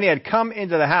 28, when he had come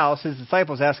into the house, his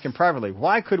disciples asked him privately,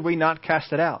 why could we not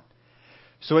cast it out?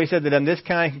 So he said to them, this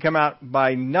kind can come out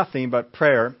by nothing but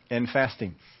prayer and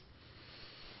fasting.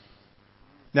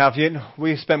 Now,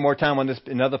 we spent more time on this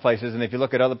in other places, and if you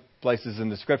look at other places in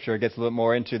the Scripture, it gets a little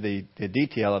more into the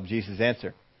detail of Jesus'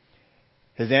 answer.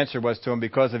 His answer was to him,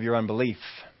 because of your unbelief.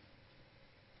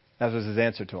 That was his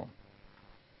answer to him.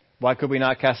 Why could we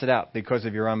not cast it out? Because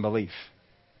of your unbelief.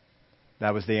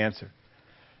 That was the answer.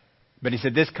 But he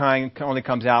said this kind only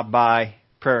comes out by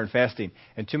prayer and fasting.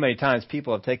 And too many times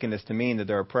people have taken this to mean that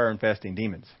there are prayer and fasting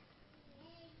demons.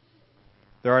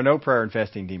 There are no prayer and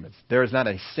fasting demons. There is not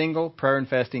a single prayer and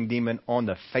fasting demon on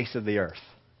the face of the earth.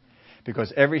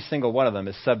 Because every single one of them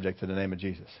is subject to the name of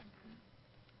Jesus.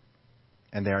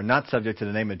 And they are not subject to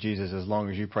the name of Jesus as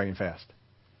long as you pray and fast.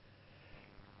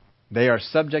 They are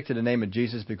subject to the name of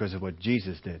Jesus because of what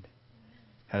Jesus did. It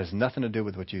has nothing to do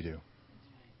with what you do.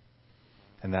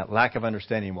 And that lack of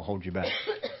understanding will hold you back.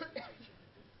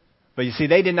 But you see,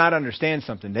 they did not understand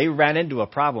something. They ran into a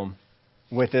problem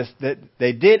with this. That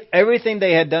they did everything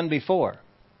they had done before.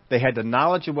 They had the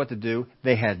knowledge of what to do.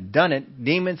 They had done it.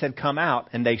 Demons had come out.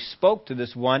 And they spoke to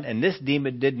this one. And this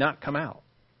demon did not come out.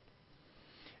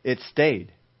 It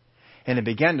stayed. And it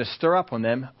began to stir up on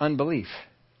them unbelief.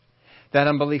 That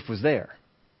unbelief was there.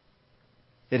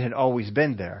 It had always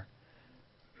been there.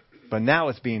 But now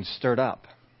it's being stirred up.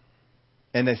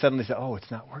 And they suddenly say, oh, it's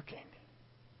not working.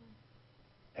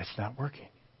 It's not working.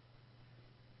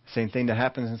 Same thing that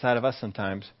happens inside of us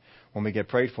sometimes when we get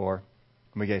prayed for,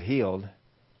 when we get healed,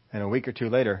 and a week or two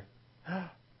later, I'm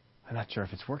not sure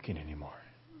if it's working anymore.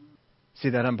 See,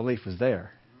 that unbelief was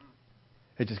there.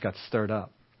 It just got stirred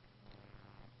up.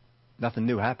 Nothing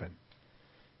new happened.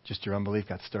 Just your unbelief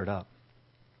got stirred up.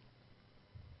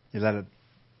 You let it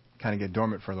kind of get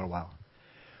dormant for a little while.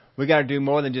 We got to do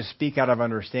more than just speak out of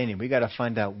understanding. We got to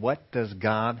find out, what does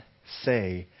God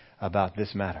say about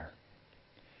this matter?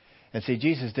 And see,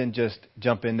 Jesus didn't just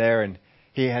jump in there and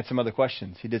he had some other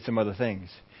questions. He did some other things.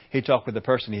 He talked with the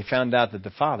person. He found out that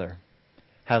the Father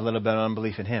had a little bit of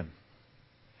unbelief in him.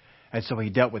 And so he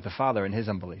dealt with the Father in his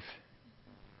unbelief.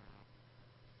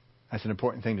 That's an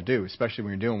important thing to do, especially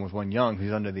when you're dealing with one young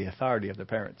who's under the authority of their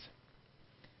parents.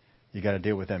 You got to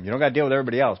deal with them. You don't got to deal with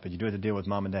everybody else, but you do have to deal with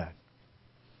mom and dad.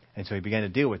 And so he began to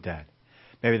deal with that.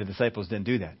 Maybe the disciples didn't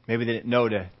do that. Maybe they didn't know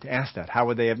to ask that. How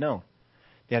would they have known?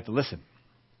 They have to listen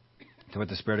to what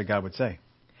the Spirit of God would say.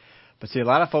 But see, a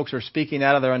lot of folks are speaking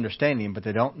out of their understanding, but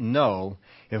they don't know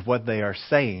if what they are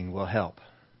saying will help.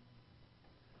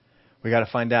 We got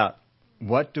to find out,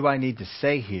 what do I need to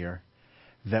say here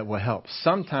that will help?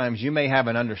 Sometimes you may have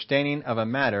an understanding of a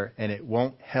matter and it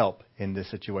won't help in this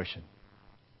situation.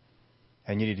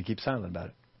 And you need to keep silent about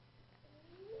it.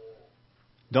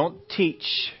 Don't teach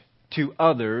to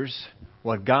others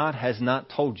what God has not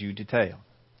told you to tell.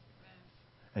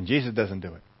 And Jesus doesn't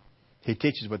do it. He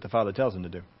teaches what the Father tells him to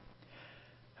do.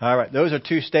 All right, those are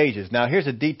two stages. Now, here's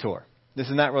a detour. This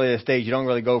is not really a stage. You don't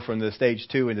really go from the stage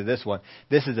 2 into this one.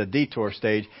 This is a detour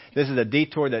stage. This is a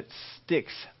detour that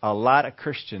sticks a lot of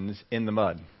Christians in the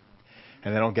mud.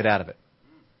 And they don't get out of it.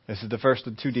 This is the first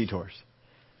of 2 detours.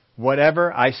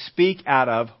 Whatever I speak out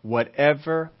of,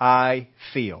 whatever I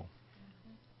feel.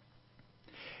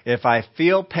 If I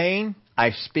feel pain,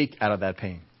 I speak out of that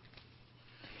pain.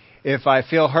 If I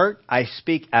feel hurt, I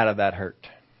speak out of that hurt.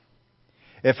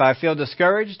 If I feel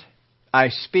discouraged, I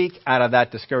speak out of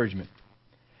that discouragement.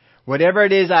 Whatever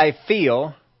it is I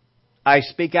feel, I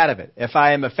speak out of it. If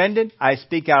I am offended, I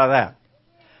speak out of that.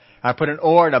 I put an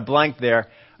or and a blank there.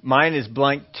 Mine is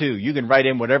blank too. You can write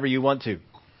in whatever you want to.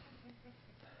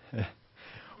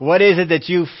 What is it that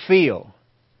you feel?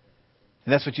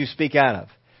 And that's what you speak out of.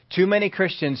 Too many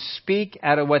Christians speak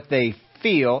out of what they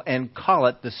feel and call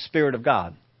it the Spirit of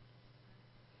God.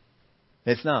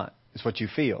 It's not. It's what you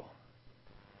feel.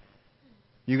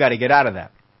 You got to get out of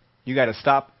that. You got to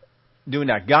stop doing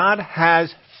that. God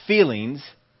has feelings,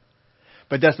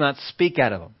 but does not speak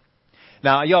out of them.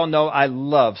 Now, y'all know I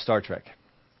love Star Trek.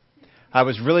 I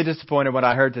was really disappointed when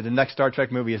I heard that the next Star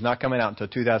Trek movie is not coming out until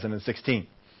 2016.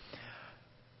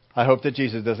 I hope that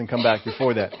Jesus doesn't come back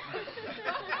before that.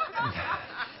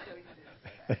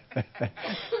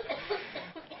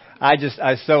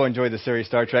 I so enjoy the series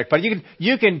Star Trek, but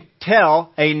you can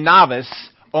tell a novice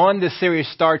on the series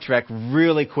Star Trek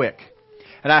really quick.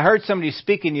 And I heard somebody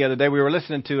speaking the other day. We were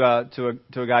listening to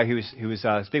a guy who was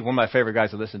speaking. One of my favorite guys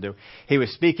to listen to. He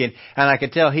was speaking, and I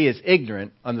could tell he is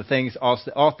ignorant on the things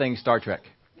all things Star Trek.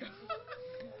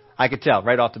 I could tell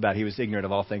right off the bat he was ignorant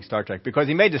of all things Star Trek because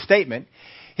he made the statement.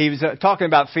 He was talking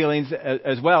about feelings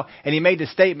as well, and he made the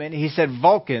statement. He said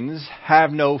Vulcans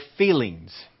have no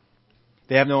feelings.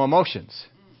 They have no emotions.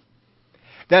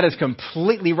 That is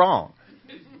completely wrong.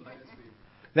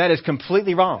 That is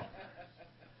completely wrong.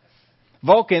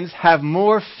 Vulcans have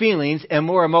more feelings and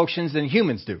more emotions than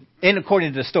humans do. And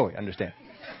according to the story, understand.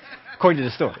 According to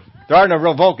the story. There are no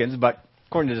real Vulcans, but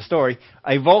according to the story,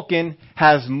 a Vulcan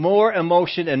has more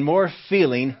emotion and more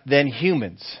feeling than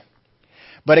humans.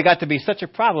 But it got to be such a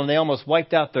problem, they almost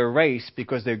wiped out their race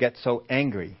because they got so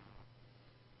angry.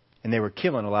 And they were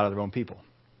killing a lot of their own people.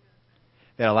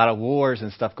 They had a lot of wars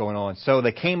and stuff going on. So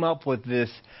they came up with this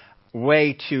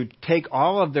way to take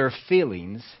all of their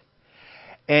feelings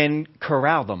and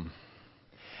corral them.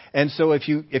 And so if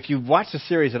you watch the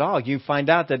series at all, you find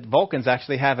out that Vulcans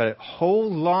actually have a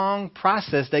whole long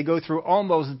process they go through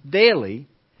almost daily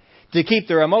to keep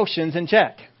their emotions in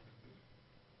check.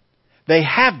 They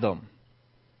have them,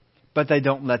 but they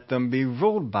don't let them be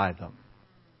ruled by them.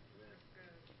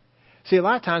 See, a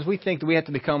lot of times we think that we have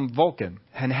to become Vulcan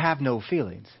and have no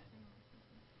feelings.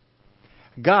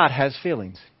 God has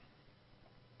feelings.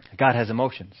 God has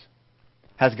emotions.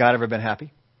 Has God ever been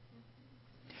happy?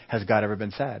 Has God ever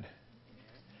been sad?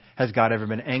 Has God ever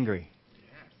been angry?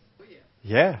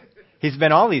 Yeah. He's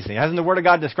been all these things. Hasn't the Word of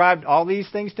God described all these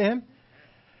things to him?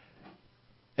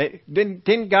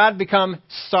 Didn't God become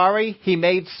sorry he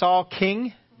made Saul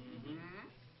king?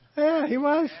 Yeah, he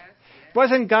was.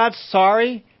 Wasn't God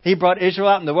sorry He brought Israel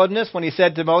out in the wilderness when he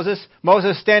said to Moses,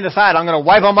 Moses, stand aside. I'm going to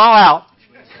wipe them all out.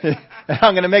 And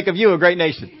I'm going to make of you a great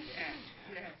nation.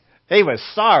 He was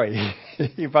sorry.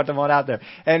 He brought them all out there.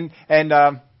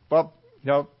 Well,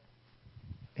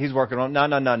 he's working on,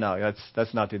 no.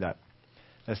 Let's not do that.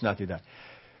 Let's not do that.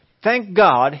 Thank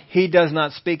God he does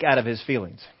not speak out of his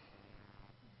feelings.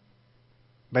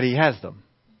 But he has them.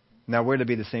 Now we're to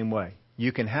be the same way.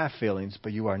 You can have feelings,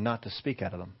 but you are not to speak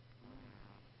out of them.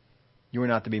 You are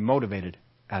not to be motivated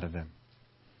out of them.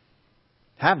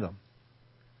 Have them.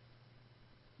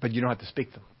 But you don't have to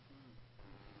speak them.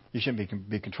 You shouldn't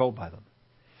be controlled by them.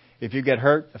 If you get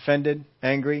hurt, offended,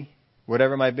 angry,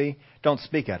 whatever it might be, don't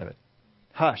speak out of it.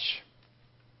 Hush.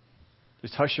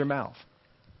 Just hush your mouth.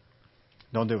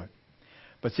 Don't do it.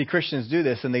 But see, Christians do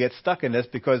this and they get stuck in this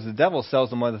because the devil sells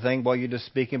them on the thing, well, you're just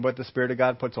speaking what the Spirit of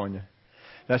God puts on you.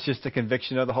 That's just the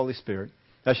conviction of the Holy Spirit.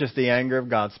 That's just the anger of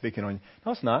God speaking on you.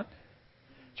 No, it's not.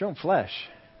 It's your own flesh.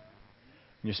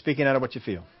 And you're speaking out of what you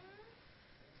feel.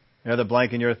 The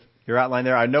blank in your outline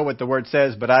there. I know what the word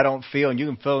says, but I don't feel. And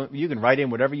you can write in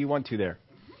whatever you want to there.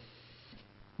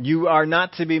 You are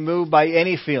not to be moved by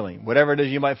any feeling, whatever it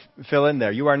is you might fill in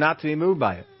there. You are not to be moved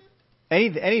by it.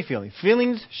 Any feeling.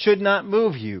 Feelings should not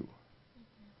move you.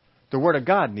 The Word of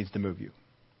God needs to move you.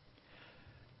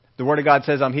 The Word of God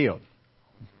says, I'm healed.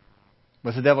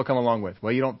 What's the devil come along with?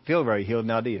 Well, you don't feel very healed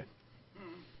now, do you?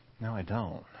 No, I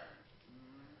don't.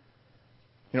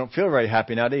 You don't feel very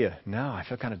happy now, do you? No, I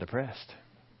feel kind of depressed.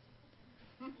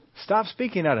 Stop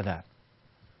speaking out of that.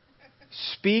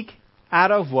 Speak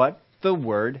out of what the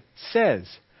Word says.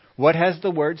 What has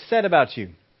the Word said about you?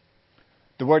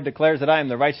 The Word declares that I am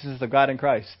the righteousness of God in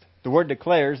Christ. The Word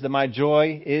declares that my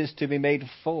joy is to be made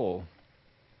full.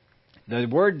 The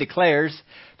Word declares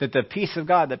that the peace of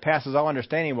God that passes all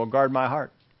understanding will guard my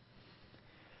heart.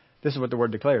 This is what the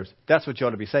Word declares. That's what you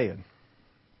ought to be saying,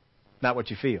 not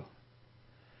what you feel.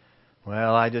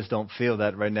 Well, I just don't feel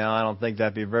that right now. I don't think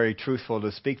that'd be very truthful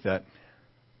to speak that.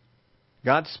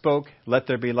 God spoke, let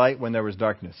there be light when there was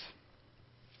darkness.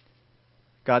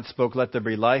 God spoke, let there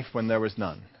be life when there was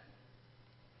none.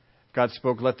 God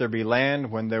spoke, let there be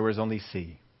land when there was only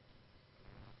sea.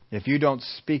 If you don't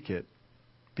speak it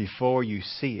before you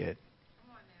see it,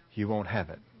 you won't have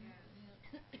it.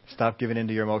 Stop giving in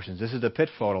to your emotions. This is the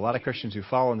pitfall. A lot of Christians who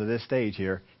fall into this stage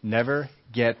here never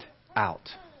get out.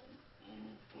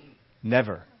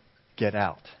 Never get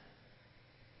out.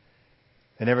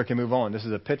 They never can move on. This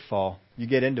is a pitfall. You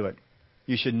get into it.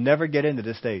 You should never get into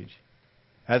this stage.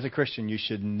 As a Christian, you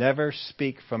should never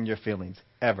speak from your feelings.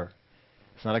 Ever.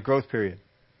 It's not a growth period.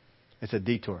 It's a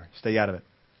detour. Stay out of it.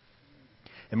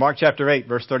 In Mark chapter 8,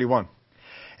 verse 31.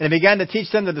 And he began to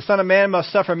teach them that the Son of Man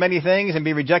must suffer many things and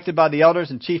be rejected by the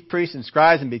elders and chief priests and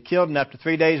scribes and be killed and after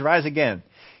 3 days rise again.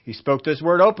 He spoke this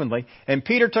word openly, and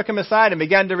Peter took him aside and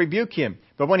began to rebuke him.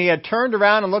 But when he had turned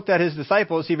around and looked at his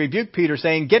disciples, he rebuked Peter,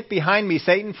 saying, Get behind me,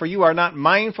 Satan, for you are not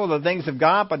mindful of the things of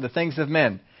God, but the things of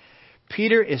men.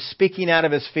 Peter is speaking out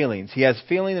of his feelings. He has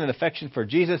feeling and affection for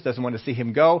Jesus, doesn't want to see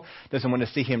him go, doesn't want to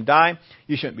see him die.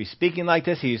 You shouldn't be speaking like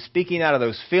this. He is speaking out of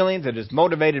those feelings that is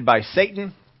motivated by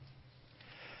Satan.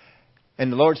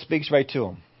 And the Lord speaks right to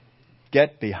him.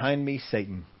 Get behind me,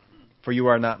 Satan, for you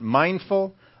are not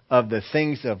mindful of the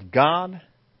things of God,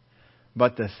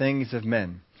 but the things of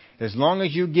men. As long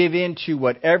as you give in to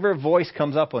whatever voice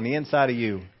comes up on the inside of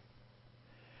you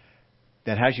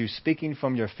that has you speaking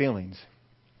from your feelings,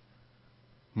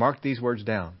 mark these words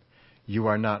down. You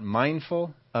are not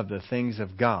mindful of the things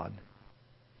of God,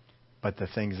 but the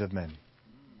things of men.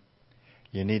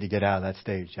 You need to get out of that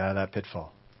stage, out of that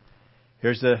pitfall.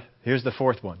 Here's the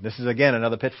fourth one. This is, again,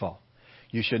 another pitfall.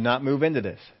 You should not move into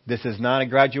this. This is not a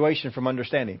graduation from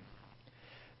understanding.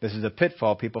 This is a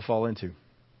pitfall people fall into.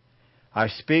 I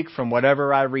speak from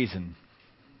whatever I reason.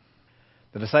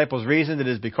 The disciples reasoned it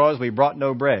is because we brought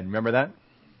no bread. Remember that?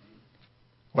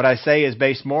 What I say is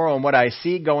based more on what I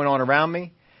see going on around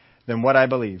me than what I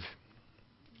believe.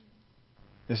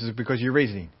 This is because you're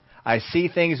reasoning. I see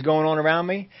things going on around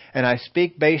me, and I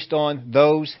speak based on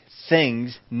those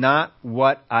things, not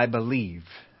what I believe.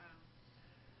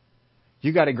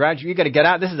 You got to graduate. You got to get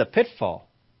out. This is a pitfall.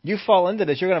 You fall into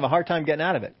this, you're going to have a hard time getting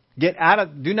out of it.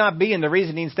 Do not be in the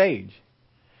reasoning stage.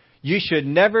 You should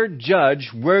never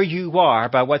judge where you are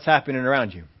by what's happening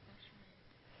around you.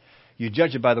 You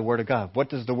judge it by the Word of God. What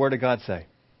does the Word of God say?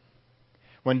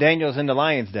 When Daniel's in the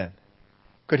lion's den,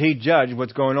 could he judge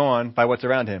what's going on by what's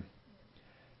around him?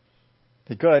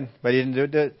 He could, but he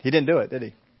didn't do it, did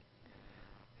he?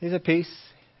 He's at peace.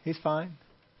 He's fine.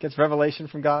 Gets revelation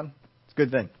from God. It's a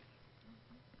good thing.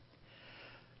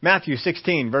 Matthew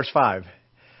 16, verse 5.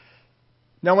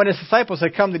 Now when his disciples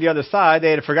had come to the other side,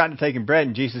 they had forgotten to take in bread,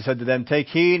 and Jesus said to them, "Take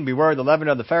heed and beware of the leaven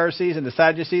of the Pharisees and the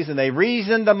Sadducees." And they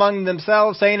reasoned among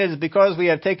themselves, saying, "It is because we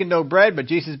have taken no bread." But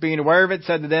Jesus, being aware of it,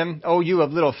 said to them, "Oh, you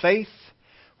of little faith."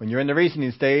 When you're in the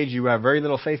reasoning stage, you have very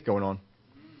little faith going on.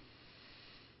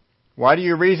 "Why do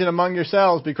you reason among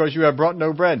yourselves, because you have brought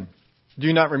no bread? Do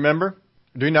you not remember?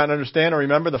 Do you not understand or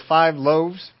remember the 5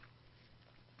 loaves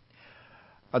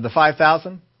of the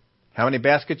 5,000? How many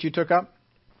baskets you took up?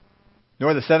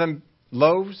 Nor the 7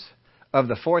 loaves of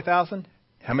the 4,000?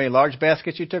 How many large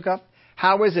baskets you took up?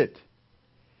 How is it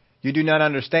you do not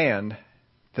understand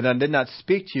that I did not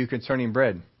speak to you concerning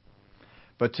bread,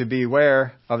 but to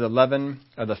beware of the leaven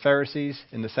of the Pharisees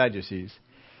and the Sadducees?"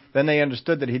 Then they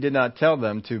understood that he did not tell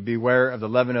them to beware of the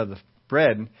leaven of the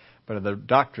bread, but of the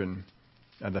doctrine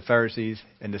of the Pharisees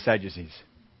and the Sadducees.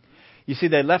 You see,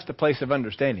 they left the place of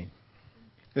understanding.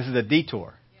 This is a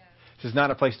detour. This is not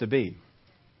a place to be.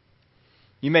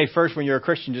 You may first, when you're a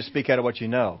Christian, just speak out of what you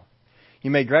know. You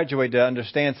may graduate to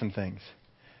understand some things,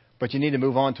 but you need to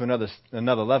move on to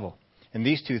another level. And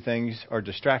these 2 things are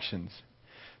distractions.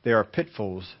 They are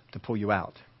pitfalls to pull you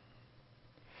out.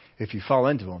 If you fall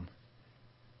into them,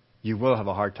 you will have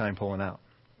a hard time pulling out.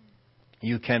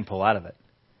 You can pull out of it,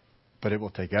 but it will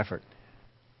take effort.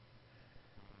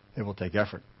 It will take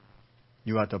effort.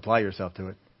 You have to apply yourself to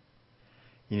it.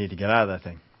 You need to get out of that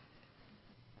thing.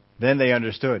 Then they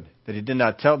understood that he did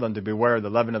not tell them to beware of the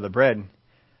leaven of the bread,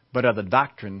 but of the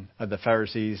doctrine of the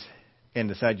Pharisees and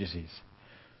the Sadducees.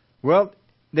 Well,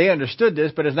 they understood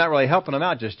this, but it's not really helping them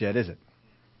out just yet, is it?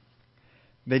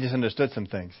 They just understood some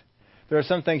things. There are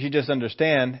some things you just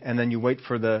understand, and then you wait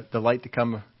for the light to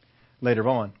come later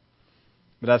on.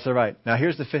 But that's all right. Now,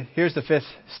 here's the 5th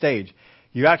stage.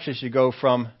 You actually should go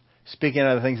from speaking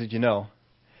out of the things that you know,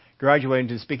 graduating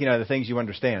to speaking out of the things you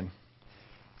understand,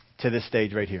 to this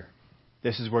stage right here.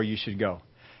 This is where you should go.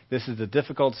 This is the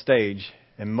difficult stage,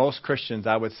 and most Christians,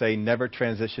 I would say, never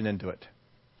transition into it.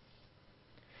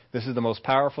 This is the most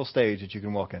powerful stage that you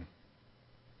can walk in.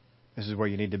 This is where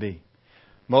you need to be.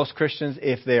 Most Christians,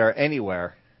 if they are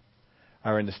anywhere,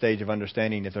 are in the stage of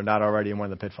understanding, if they're not already in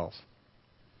one of the pitfalls,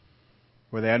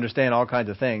 where they understand all kinds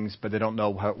of things, but they don't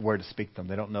know where to speak them.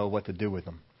 They don't know what to do with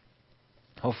them.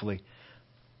 Hopefully,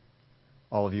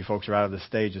 all of you folks are out of the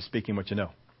stage of speaking what you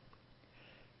know.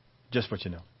 Just what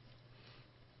you know.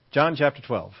 John chapter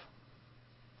 12,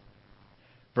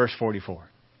 verse 44.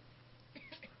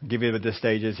 I'll give you what this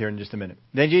stage is here in just a minute.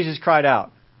 Then Jesus cried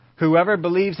out, "Whoever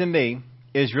believes in me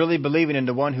is really believing in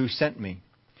the one who sent me.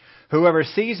 Whoever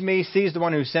sees me sees the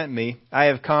one who sent me. I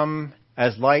have come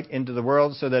as light into the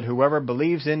world so that whoever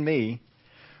believes in me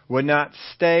would not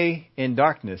stay in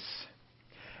darkness.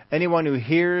 Anyone who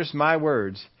hears my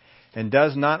words and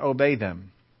does not obey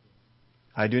them,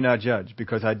 I do not judge,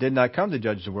 because I did not come to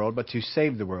judge the world, but to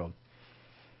save the world.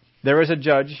 There is a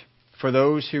judge for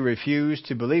those who refuse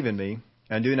to believe in me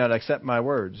and do not accept my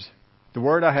words. The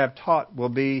word I have taught will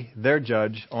be their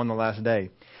judge on the last day.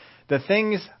 The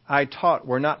things I taught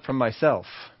were not from myself.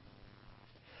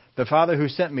 The Father who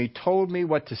sent me told me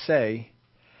what to say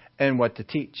and what to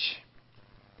teach.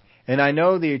 And I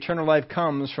know the eternal life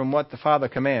comes from what the Father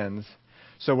commands.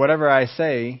 So whatever I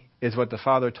say is what the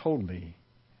Father told me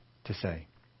to say."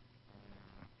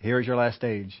 Here is your last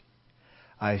stage.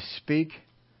 I speak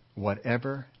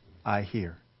whatever I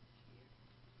hear.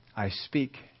 I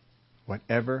speak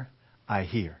whatever I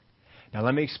hear. Now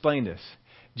let me explain this.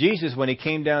 Jesus, when he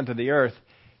came down to the earth,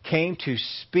 came to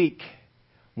speak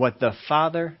what the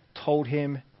Father told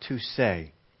him to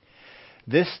say.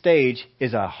 This stage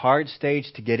is a hard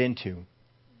stage to get into,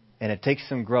 and it takes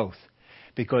some growth,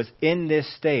 because in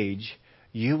this stage,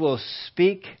 you will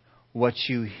speak what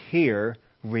you hear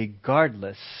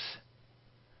regardless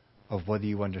of whether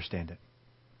you understand it.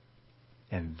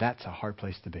 And that's a hard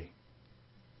place to be,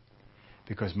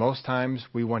 because most times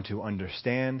we want to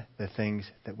understand the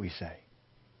things that we say.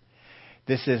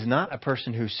 This is not a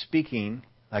person who's speaking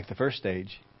like the first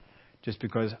stage just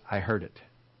because I heard it.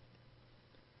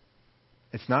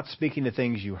 It's not speaking the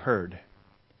things you heard.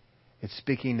 It's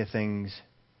speaking the things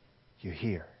you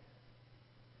hear.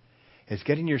 It's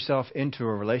getting yourself into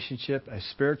a relationship, a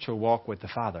spiritual walk with the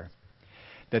Father,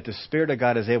 that the Spirit of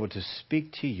God is able to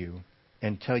speak to you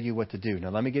and tell you what to do. Now,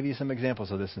 let me give you some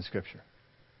examples of this in Scripture.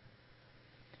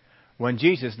 When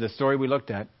Jesus, the story we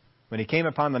looked at, when he came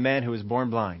upon the man who was born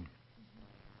blind,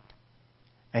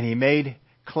 and he made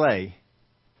clay,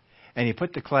 and he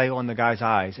put the clay on the guy's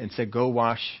eyes and said, "Go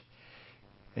wash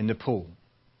in the pool."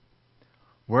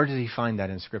 Where does he find that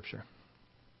in Scripture?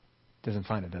 Doesn't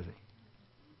find it, does he?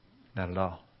 Not at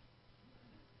all.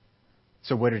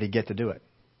 So where did he get to do it?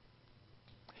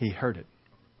 He heard it.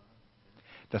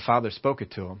 The Father spoke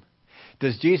it to him.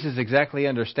 Does Jesus exactly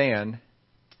understand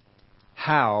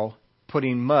how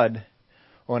putting mud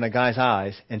on a guy's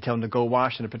eyes and telling him to go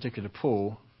wash in a particular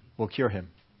pool will cure him?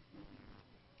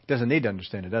 He doesn't need to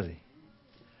understand it, does he?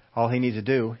 All he needs to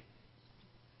do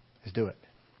is do it.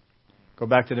 Go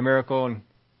back to the miracle and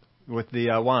with the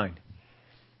wine.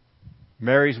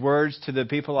 Mary's words to the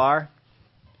people are,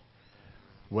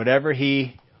 whatever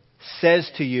he says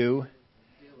to you,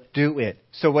 do it.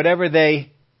 So whatever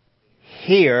they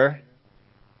hear,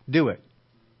 do it.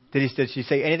 Did she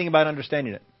say anything about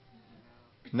understanding it?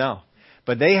 No.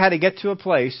 But they had to get to a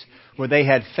place where they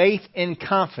had faith and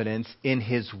confidence in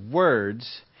his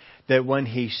words that when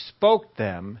he spoke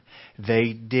them,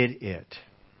 they did it.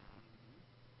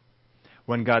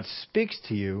 When God speaks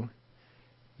to you,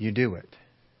 you do it.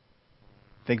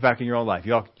 Think back in your own life.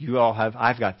 You all have,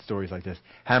 I've got stories like this.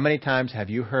 How many times have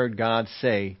you heard God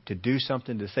say to do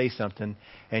something, to say something,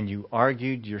 and you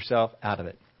argued yourself out of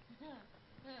it?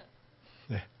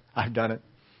 I've done it.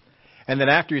 And then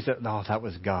after you said, "Oh, that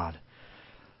was God.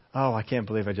 Oh, I can't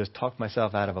believe I just talked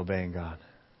myself out of obeying God.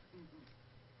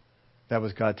 That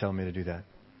was God telling me to do that."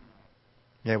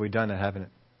 Yeah, we've done it, haven't it?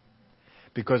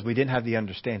 Because we didn't have the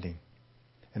understanding,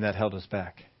 and that held us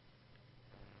back.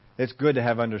 It's good to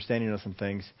have understanding of some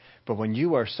things, but when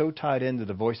you are so tied into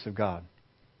the voice of God,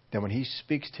 that when He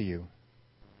speaks to you,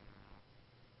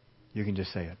 you can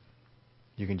just say it.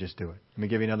 You can just do it. Let me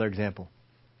give you another example.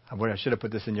 I should have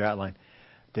put this in your outline.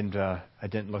 I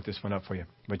didn't look this one up for you,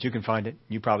 but you can find it.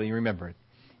 You probably remember it.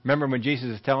 Remember when Jesus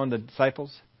is telling the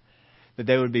disciples that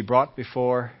they would be brought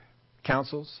before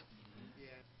councils?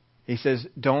 He says,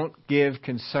 don't give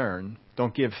concern,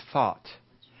 don't give thought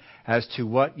as to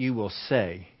what you will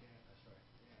say,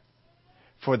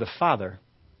 for the Father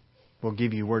will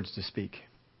give you words to speak.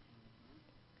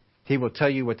 He will tell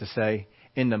you what to say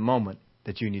in the moment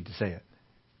that you need to say it.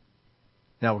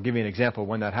 Now, we'll give you an example of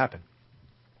when that happened.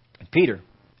 Peter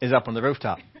is up on the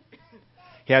rooftop.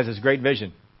 He has this great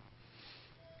vision.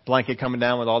 Blanket coming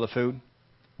down with all the food.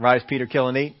 Rise, Peter, kill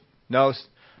and eat. No.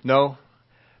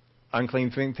 Unclean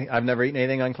thing. I've never eaten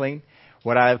anything unclean.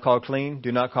 What I have called clean,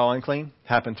 do not call unclean.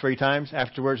 Happened 3 times.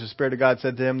 Afterwards, the Spirit of God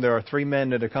said to him, there are 3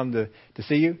 men that have come to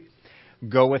see you.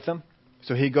 Go with them.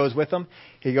 So he goes with them.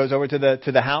 He goes over to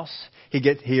the house.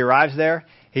 He arrives there.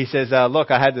 He says,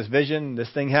 look, I had this vision. This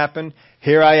thing happened.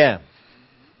 Here I am.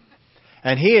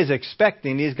 And he is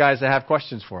expecting these guys to have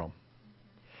questions for him.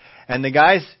 And the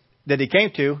guys that he came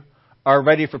to are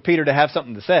ready for Peter to have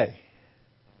something to say.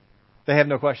 They have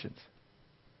no questions.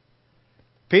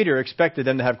 Peter expected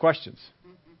them to have questions.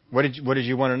 What did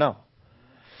you want to know?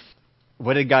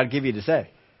 What did God give you to say?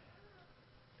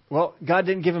 Well, God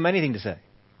didn't give him anything to say.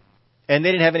 And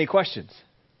they didn't have any questions.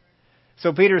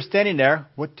 So Peter's standing there.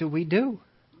 What do we do?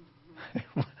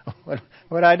 What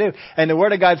do I do? And the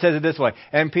Word of God says it this way.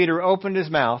 And Peter opened his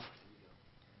mouth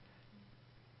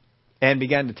and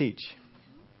began to teach.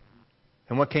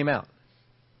 And what came out?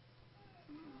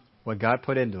 What God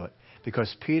put into it.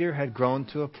 Because Peter had grown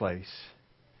to a place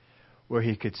where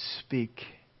he could speak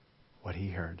what he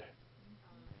heard.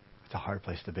 It's a hard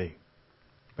place to be.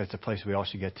 But it's a place we all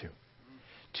should get to.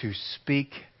 To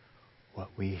speak what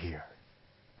we hear.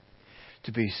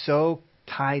 To be so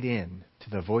tied in to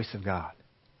the voice of God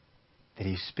that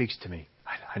He speaks to me.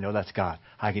 I know that's God.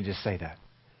 I can just say that.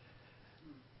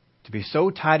 To be so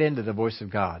tied into the voice of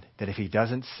God that if He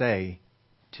doesn't say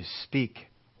to speak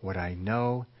what I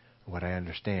know, what I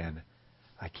understand,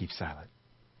 I keep silent.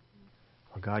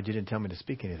 Well, God, you didn't tell me to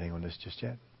speak anything on this just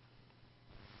yet.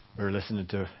 We were listening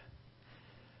to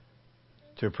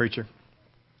a preacher,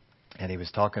 and he was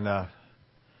talking about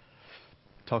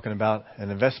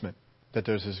an investment. That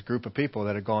there's this group of people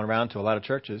that are going around to a lot of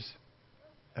churches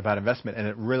about investment, and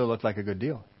it really looked like a good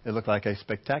deal. It looked like a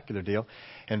spectacular deal.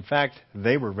 In fact,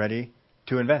 they were ready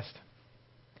to invest.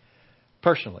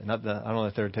 Personally, I don't know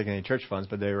if they were taking any church funds,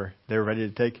 but they were ready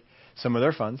to take some of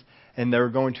their funds, and they were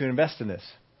going to invest in this.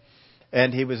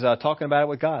 And he was talking about it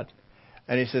with God,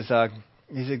 and he said,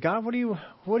 God, what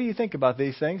do you think about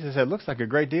these things? He said, it looks like a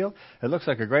great deal. It looks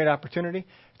like a great opportunity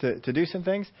to do some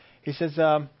things. He says,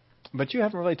 but you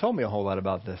haven't really told me a whole lot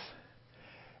about this.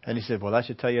 And he said, well, that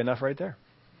should tell you enough right there.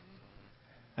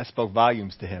 That spoke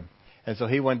volumes to him. And so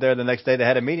he went there the next day. They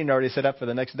had a meeting already set up for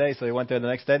the next day. So he went there the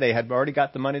next day. They had already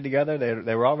got the money together.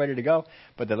 They were all ready to go,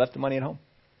 but they left the money at home.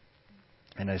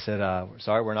 And they said,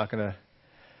 sorry, we're not going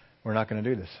to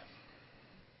do this.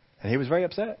 And he was very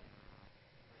upset.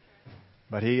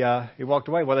 But he walked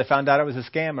away. Well, they found out it was a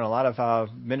scam, and a lot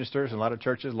of ministers and a lot of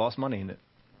churches lost money in it.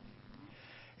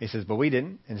 He says, but we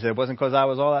didn't. And he said, it wasn't because I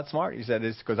was all that smart. He said,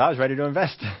 it's because I was ready to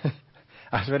invest.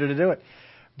 I was ready to do it.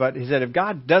 But he said, if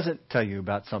God doesn't tell you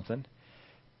about something,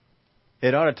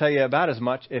 it ought to tell you about as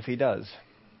much if he does.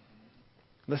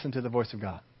 Listen to the voice of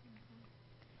God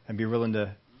and be willing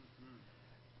to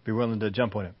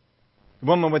jump on it. The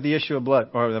woman with the issue of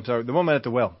blood, the woman at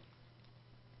the well.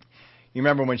 You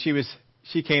remember when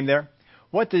she came there?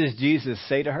 What does Jesus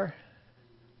say to her?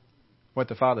 What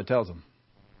the Father tells him.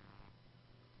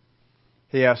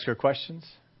 He asks her questions.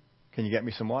 Can you get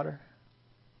me some water?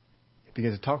 He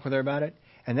begins to talk with her about it.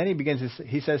 And then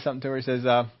he says something to her. He says,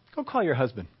 go call your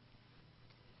husband.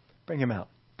 Bring him out.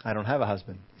 I don't have a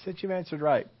husband. He said, you've answered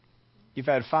right. You've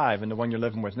had 5, and the one you're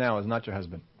living with now is not your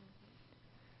husband.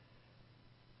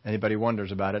 Anybody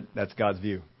wonders about it, that's God's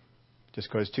view.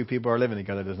 Just because 2 people are living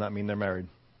together does not mean they're married.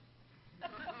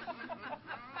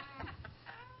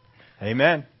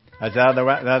 Amen. That's out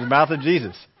of the mouth of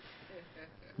Jesus.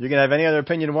 You can have any other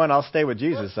opinion than one. I'll stay with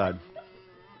Jesus' side.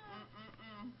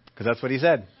 Because that's what he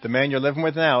said. The man you're living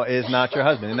with now is not your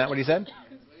husband. Isn't that what he said?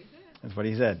 That's what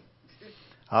he said.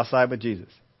 I'll side with Jesus.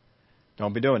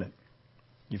 Don't be doing it.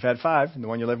 You've had 5, and the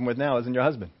one you're living with now isn't your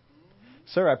husband.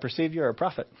 Sir, I perceive you're a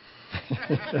prophet.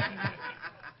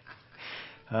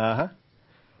 Uh-huh.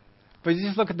 But you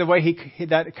just look at the way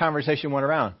that conversation went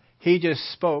around. He just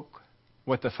spoke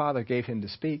what the Father gave him to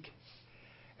speak.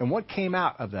 And what came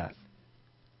out of that?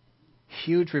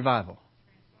 Huge revival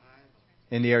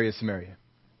in the area of Samaria.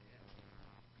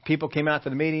 People came out to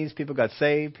the meetings. People got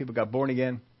saved. People got born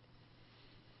again.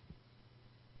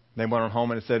 They went on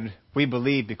home and said, we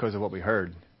believe because of what we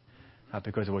heard, not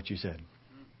because of what you said.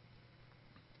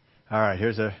 All right,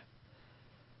 here's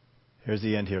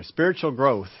the end here. Spiritual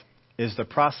growth is the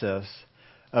process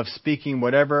of speaking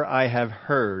whatever I have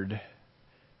heard.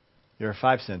 Your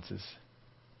 5 senses.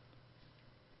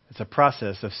 It's a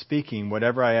process of speaking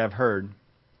whatever I have heard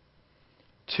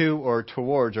to or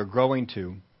towards or growing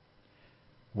to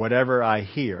whatever I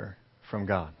hear from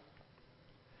God.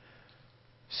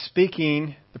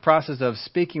 The process of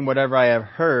speaking whatever I have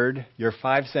heard, your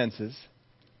 5 senses,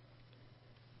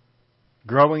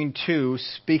 growing to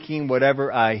speaking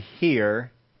whatever I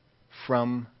hear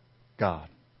from God.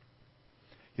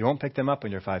 You won't pick them up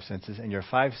on your 5 senses, and your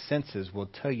 5 senses will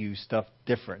tell you stuff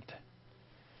different.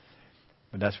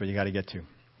 But that's where you got to get to.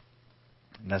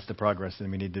 And that's the progress that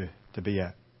we need to be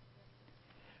at.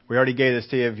 We already gave this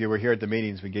to you. If you were here at the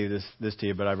meetings, we gave this to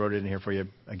you, but I wrote it in here for you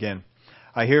again.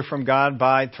 I hear from God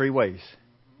by 3 ways.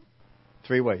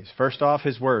 3 ways. First off,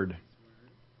 His Word.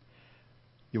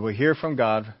 You will hear from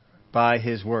God by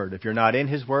His Word. If you're not in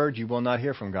His Word, you will not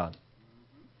hear from God.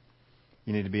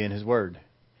 You need to be in His Word.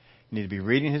 You need to be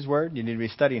reading His Word. You need to be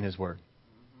studying His Word.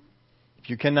 If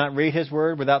you cannot read His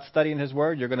Word without studying His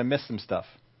Word, you're going to miss some stuff.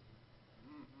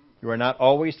 You are not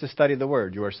always to study the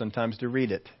Word. You are sometimes to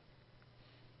read it.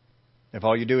 If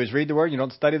all you do is read the Word, you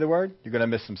don't study the Word, you're going to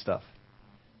miss some stuff.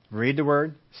 Read the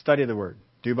Word, study the Word.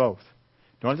 Do both.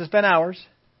 Don't have to spend hours,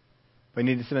 but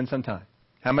you need to spend some time.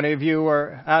 How many of you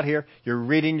are out here, you're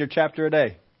reading your chapter a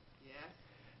day? Yes.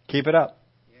 Keep it up.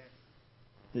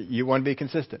 Yes. You want to be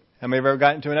consistent. How many have ever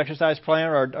gotten to an exercise plan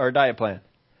or a diet plan?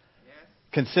 Yes.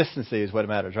 Consistency is what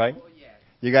matters, right? Oh, yes.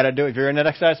 You got to do, if you're in an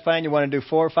exercise plan, you want to do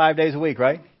 4 or 5 days a week,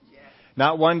 right? Yes.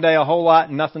 Not one day, a whole lot,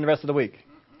 and nothing the rest of the week.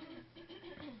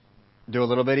 Do a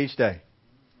little bit each day.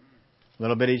 A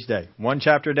little bit each day. 1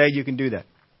 chapter a day, you can do that.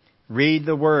 Read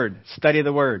the Word. Study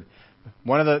the Word.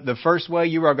 One of the first way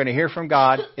you are going to hear from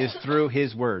God is through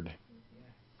His Word.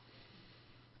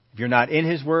 If you're not in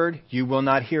His Word, you will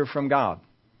not hear from God.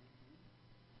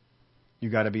 You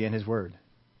got to be in His Word.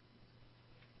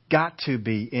 Got to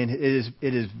be in.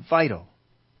 It is vital.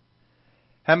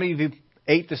 How many of you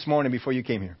ate this morning before you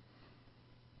came here?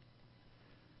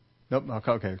 Nope.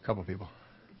 Okay, a couple of people.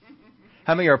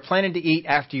 How many are planning to eat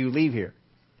after you leave here?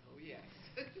 Oh, yes.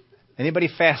 Anybody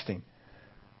fasting?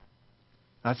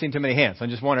 I've seen too many hands. I'm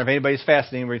just wondering if anybody's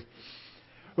fasting.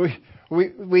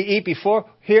 We eat before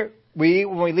here. We eat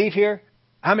when we leave here.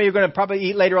 How many are going to probably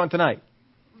eat later on tonight?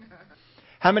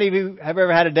 How many of you have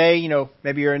ever had a day,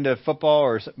 maybe you're into football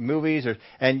or movies,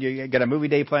 and you got a movie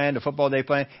day planned, a football day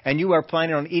planned, and you are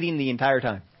planning on eating the entire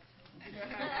time?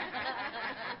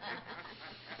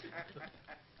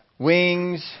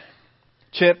 Wings,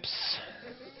 chips,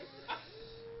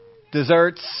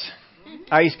 desserts,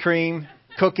 ice cream,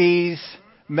 cookies.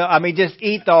 Just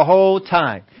eat the whole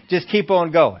time. Just keep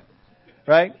on going,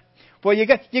 right? Well, you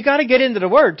got to get into the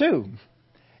Word too.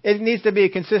 It needs to be a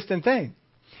consistent thing.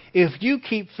 If you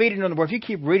keep feeding on the Word, if you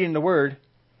keep reading the Word,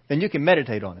 then you can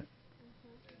meditate on it.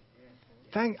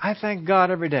 I thank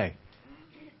God every day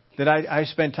that I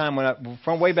spend time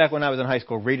from way back when I was in high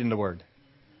school reading the Word,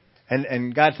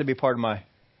 and God to be part of my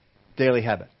daily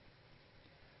habit.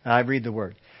 I read the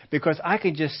Word. Because I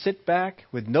can just sit back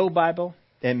with no Bible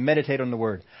and meditate on the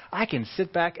Word. I can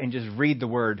sit back and just read the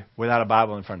Word without a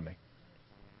Bible in front of me.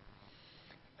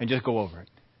 And just go over it.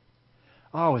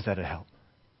 Oh, is that a help?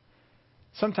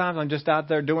 Sometimes I'm just out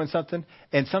there doing something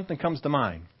and something comes to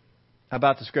mind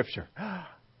about the Scripture.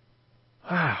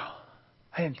 Wow,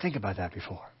 I didn't think about that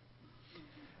before.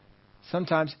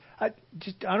 Sometimes I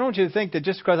don't want you to think that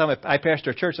just because I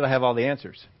pastor a church that I have all the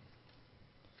answers.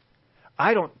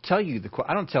 I don't tell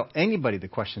anybody the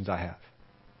questions I have.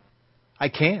 I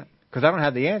can't because I don't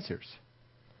have the answers.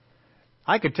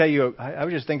 I could tell you, I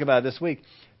was just thinking about it this week.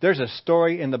 There's a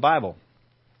story in the Bible.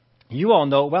 You all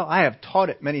know, well, I have taught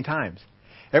it many times.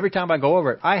 Every time I go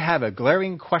over it, I have a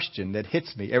glaring question that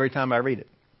hits me every time I read it.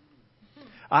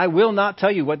 I will not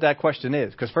tell you what that question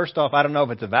is, because first off, I don't know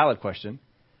if it's a valid question.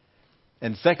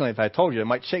 And secondly, if I told you, it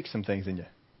might shake some things in you.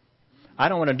 I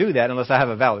don't want to do that unless I have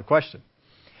a valid question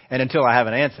and until I have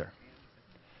an answer.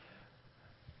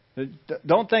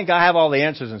 Don't think I have all the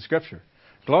answers in Scripture.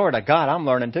 Glory to God, I'm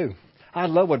learning too. I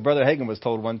love what Brother Hagin was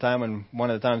told one time, and one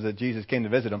of the times that Jesus came to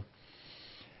visit him.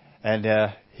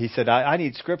 And he said, I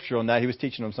need Scripture on that. He was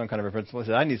teaching them some kind of a principle. He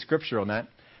said, I need Scripture on that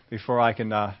before I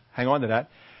can hang on to that.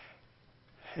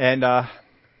 And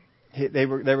they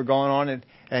were going on,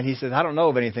 and he said, I don't know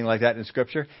of anything like that in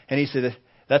Scripture. And he said,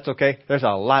 that's okay. There's a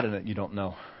lot in it you don't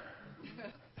know.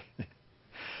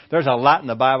 There's a lot in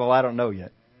the Bible I don't know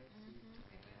yet.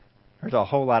 There's a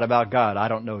whole lot about God I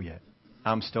don't know yet.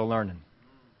 I'm still learning.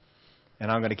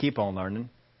 And I'm going to keep on learning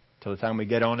till the time we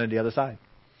get on to the other side.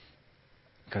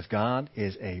 Because God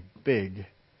is a big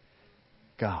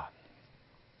God.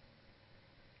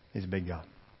 He's a big God.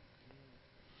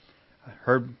 I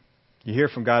heard you hear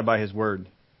from God by His Word.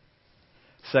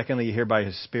 Secondly, you hear by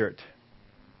His Spirit.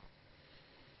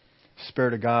 The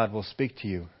Spirit of God will speak to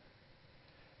you.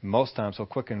 Most times He'll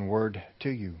quicken Word to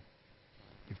you.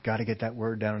 You've got to get that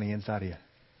Word down on the inside of you.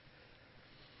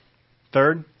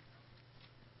 Third,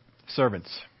 servants.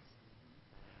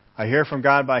 I hear from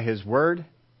God by His Word,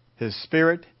 His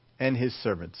Spirit, and His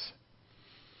servants.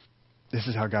 This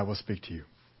is how God will speak to you.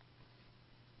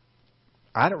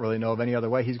 I don't really know of any other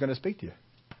way He's going to speak to you.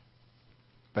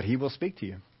 But He will speak to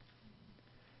you.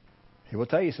 He will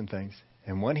tell you some things.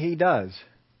 And when He does,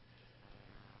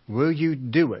 will you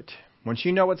do it? Once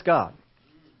you know it's God,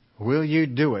 will you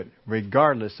do it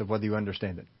regardless of whether you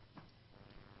understand it?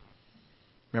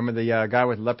 Remember the guy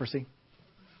with leprosy?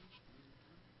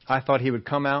 I thought he would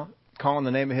come out, call on the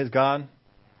name of his God,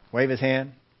 wave his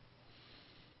hand,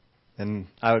 and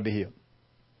I would be healed.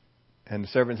 And the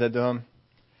servant said to him,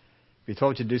 if he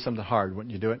told you to do something hard,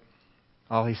 wouldn't you do it?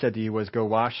 All he said to you was, go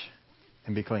wash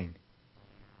and be clean.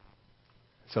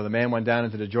 So the man went down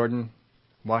into the Jordan,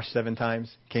 washed 7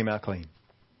 times, came out clean.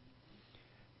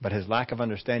 But his lack of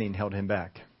understanding held him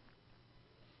back.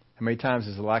 How many times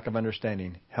has the lack of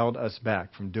understanding held us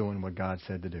back from doing what God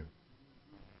said to do?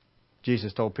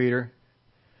 Jesus told Peter,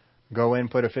 go in,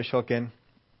 put a fish hook in,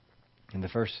 and the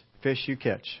first fish you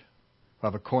catch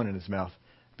will have a coin in his mouth,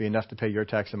 be enough to pay your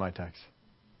tax and my tax.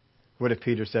 What if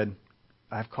Peter said,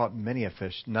 I've caught many a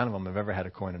fish, none of them have ever had a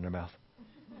coin in their mouth.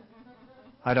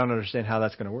 I don't understand how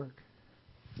that's going to work.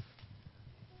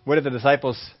 What if the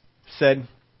disciples said,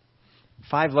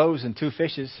 5 loaves and 2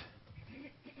 fishes?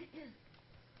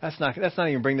 Let's not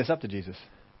even bring this up to Jesus.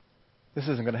 This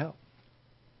isn't going to help.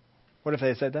 What if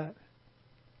they said that?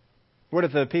 What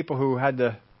if the people who had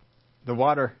the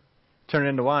water turn it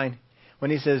into wine, when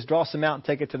He says, draw some out and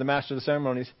take it to the master of the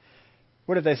ceremonies,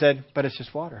 what if they said, but it's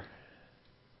just water?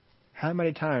 How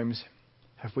many times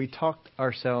have we talked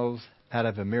ourselves out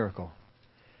of a miracle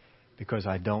because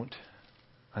I don't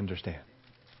understand?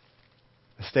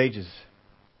 The stages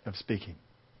of speaking.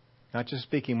 Not just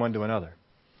speaking one to another,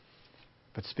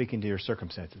 but speaking to your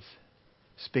circumstances.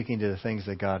 Speaking to the things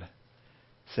that God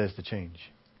says to change.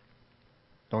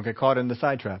 Don't get caught in the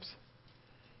side traps.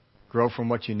 Grow from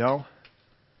what you know.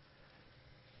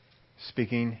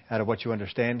 Speaking out of what you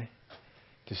understand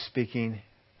to speaking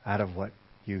out of what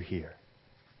you hear.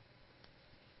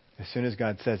 As soon as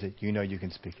God says it, you know you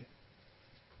can speak it.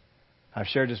 I've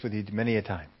shared this with you many a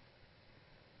time.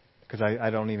 Because I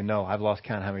don't even know. I've lost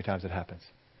count how many times it happens.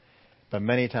 But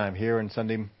many a time here on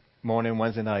Sunday morning,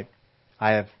 Wednesday night,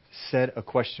 I have said a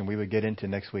question we would get into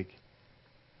next week.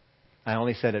 I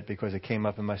only said it because it came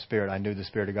up in my spirit. I knew the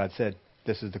Spirit of God said,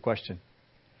 this is the question.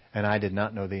 And I did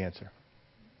not know the answer.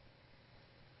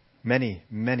 Many,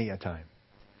 many a time.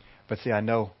 But see, I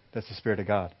know that's the Spirit of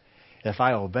God. If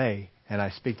I obey and I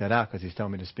speak that out because He's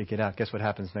telling me to speak it out, guess what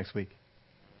happens next week?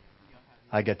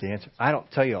 I get the answer. I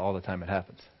don't tell you all the time it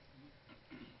happens.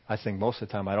 I think most of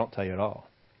the time I don't tell you at all.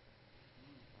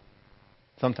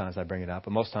 Sometimes I bring it out,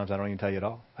 but most times I don't even tell you at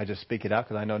all. I just speak it out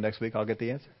because I know next week I'll get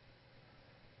the answer.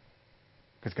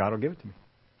 Because God will give it to me.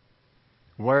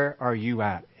 Where are you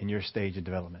at in your stage of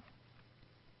development?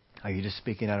 Are you just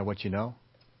speaking out of what you know?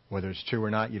 Whether it's true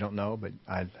or not, you don't know, but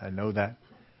I know that.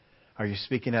 Are you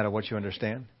speaking out of what you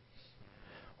understand?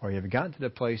 Or have you gotten to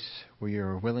the place where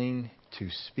you're willing to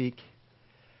speak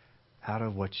out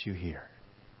of what you hear?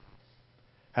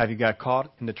 Have you got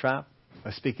caught in the trap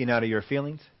of speaking out of your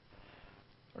feelings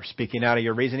or speaking out of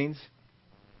your reasonings?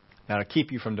 Now, to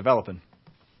keep you from developing,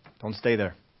 don't stay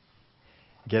there.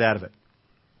 Get out of it.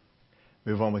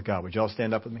 Move on with God. Would you all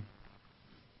stand up with me?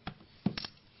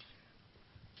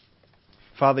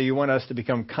 Father, you want us to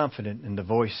become confident in the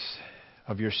voice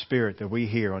of your Spirit that we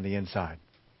hear on the inside,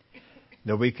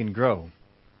 that we can grow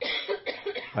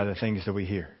by the things that we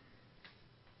hear.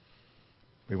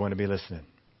 We want to be listening.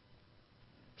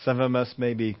 Some of us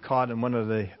may be caught in one of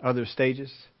the other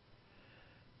stages,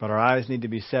 but our eyes need to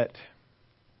be set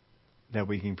that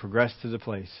we can progress to the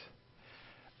place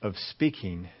of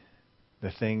speaking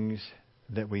the things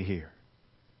that we hear.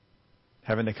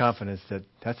 Having the confidence that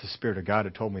that's the Spirit of God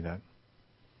who told me that.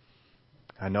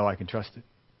 I know I can trust it.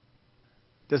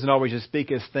 Doesn't always just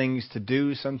speak as things to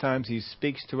do. Sometimes He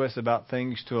speaks to us about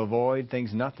things to avoid,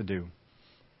 things not to do,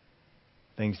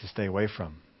 things to stay away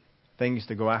from, things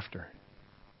to go after,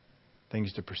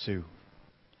 things to pursue.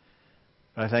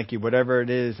 But I thank you, whatever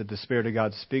it is that the Spirit of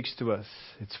God speaks to us,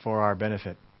 it's for our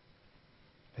benefit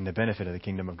and the benefit of the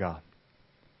kingdom of God.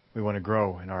 We want to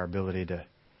grow in our ability to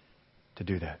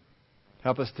do that.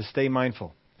 Help us to stay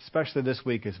mindful, especially this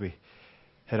week as we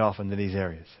head off into these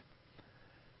areas.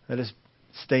 Let us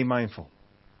stay mindful.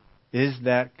 Is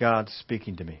that God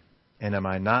speaking to me? And am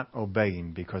I not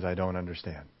obeying because I don't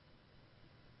understand?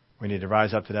 We need to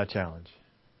rise up to that challenge.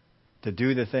 To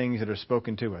do the things that are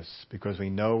spoken to us because we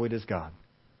know it is God,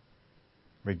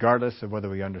 regardless of whether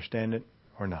we understand it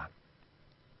or not.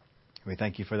 We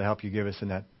thank you for the help you give us in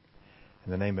that.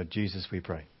 In the name of Jesus we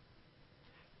pray.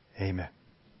 Amen.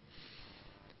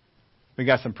 We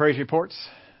got some praise reports,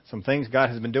 some things God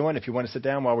has been doing. If you want to sit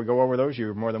down while we go over those,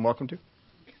 you're more than welcome to.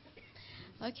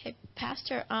 Okay,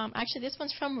 Pastor, actually this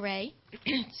one's from Ray.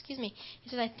 Excuse me. He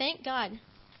says, I thank God.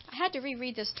 I had to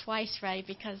reread this twice, Ray,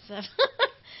 because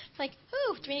like,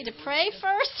 do we need to pray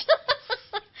first?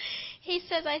 He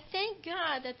says, I thank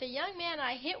God that the young man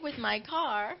I hit with my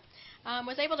car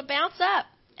was able to bounce up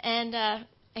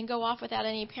and go off without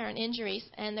any apparent injuries,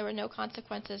 and there were no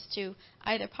consequences to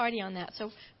either party on that.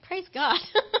 So praise God.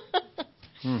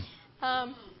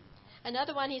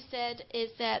 Another one he said is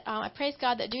that I praise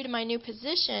God that due to my new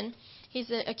position,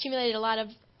 he's accumulated a lot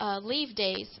of leave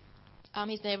days.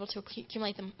 He's been able to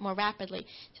accumulate them more rapidly.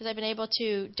 He says I've been able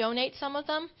to donate some of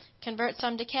them, convert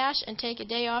some to cash, and take a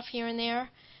day off here and there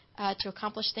to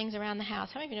accomplish things around the house.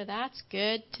 How many of you know that's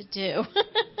good to do?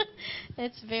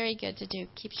 It's very good to do.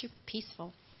 Keeps you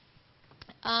peaceful.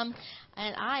 And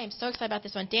I am so excited about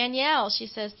this one. Danielle, she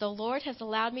says, the Lord has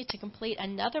allowed me to complete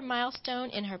another milestone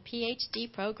in her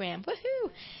PhD program.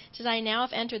 Woohoo! She says, I now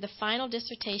have entered the final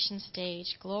dissertation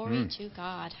stage. Glory to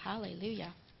God.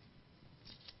 Hallelujah.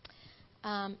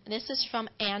 This is from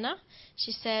Anna.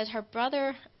 She said her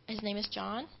brother, his name is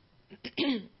John,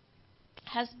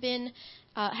 has been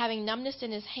having numbness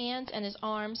in his hands and his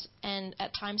arms and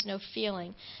at times no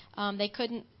feeling.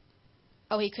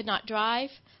 He could not drive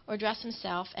or dress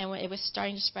himself, and it was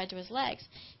starting to spread to his legs.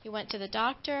 He went to the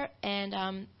doctor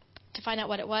and to find out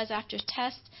what it was. After his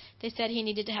test, they said he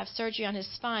needed to have surgery on his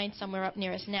spine somewhere up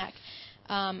near his neck.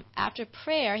 After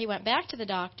prayer, he went back to the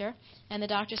doctor, and the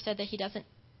doctor said that he doesn't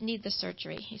need the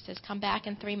surgery. He says, come back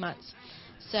in 3 months.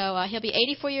 So he'll be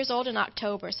 84 years old in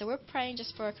October. So we're praying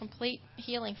just for a complete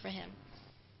healing for him.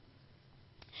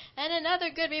 And another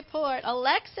good report.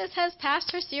 Alexis has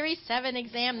passed her Series 7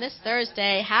 exam this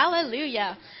Thursday.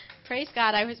 Hallelujah. Praise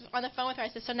God. I was on the phone with her. I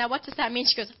said, so now what does that mean?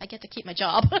 She goes, I get to keep my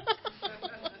job.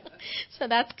 So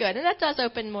that's good. And that does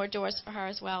open more doors for her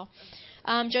as well.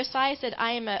 Josiah said,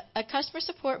 I am a customer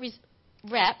support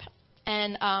rep,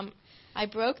 and I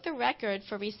broke the record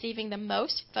for receiving the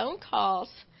most phone calls.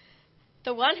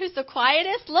 The one who's the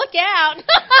quietest, look out.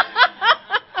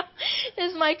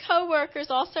 As my coworkers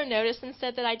also noticed and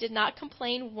said that I did not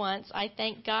complain once. I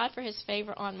thank God for his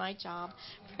favor on my job.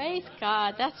 Praise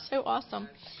God. That's so awesome.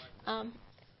 And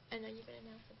are you going to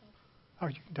announce about? Oh,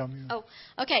 you can tell me. Oh,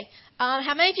 okay.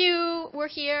 How many of you were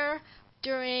here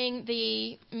during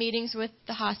the meetings with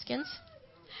the Hoskins?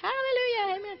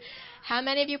 Hallelujah. Amen. How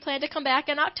many of you plan to come back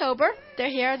in October? They're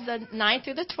here the 9th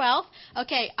through the 12th.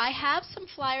 Okay, I have some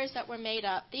flyers that were made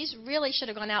up. These really should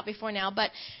have gone out before now,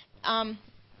 but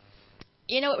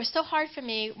it was so hard for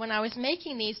me when I was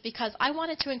making these because I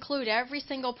wanted to include every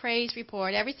single praise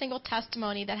report, every single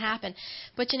testimony that happened.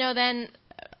 But, then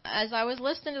as I was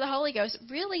listening to the Holy Ghost,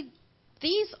 really,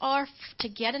 these are to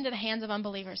get into the hands of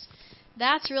unbelievers.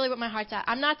 That's really what my heart's at.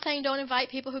 I'm not saying don't invite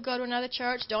people who go to another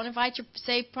church. Don't invite your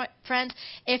saved friends.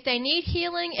 If they need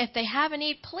healing, if they have a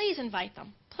need, please invite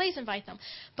them. Please invite them.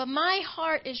 But my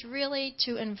heart is really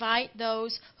to invite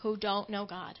those who don't know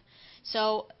God.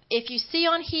 So if you see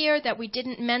on here that we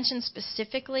didn't mention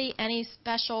specifically any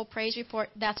special praise report,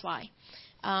 that's why.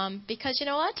 Because,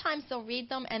 a lot of times they'll read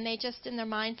them and they just, in their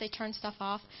minds, they turn stuff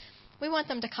off. We want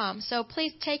them to come. So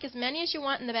please take as many as you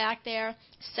want in the back there.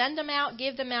 Send them out,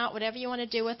 give them out, whatever you want to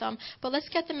do with them. But let's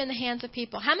get them in the hands of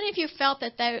people. How many of you felt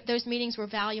that those meetings were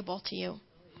valuable to you?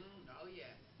 Oh, yeah.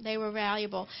 They were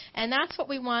valuable. And that's what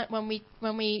we want when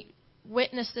we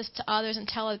witness this to others and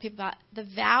tell other people about the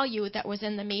value that was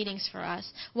in the meetings for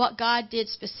us, what God did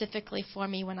specifically for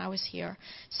me when I was here.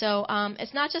 So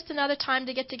it's not just another time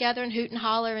to get together and hoot and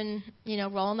holler and,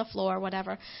 roll on the floor or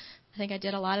whatever. I think I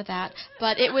did a lot of that,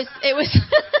 but it was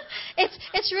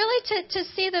it's really to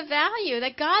see the value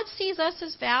that God sees us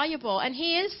as valuable, and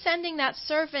He is sending that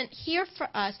servant here for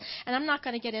us. And I'm not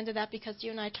going to get into that because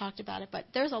you and I talked about it, but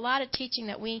there's a lot of teaching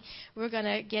that we're going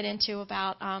to get into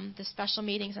about the special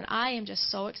meetings, and I am just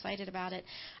so excited about it.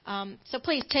 So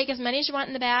please take as many as you want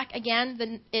in the back.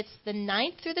 Again, it's the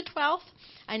 9th through the 12th.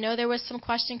 I know there was some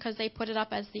question because they put it up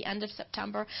as the end of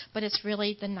September, but it's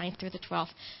really the 9th through the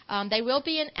 12th. They will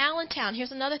be in Allentown.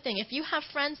 Here's another thing. If you have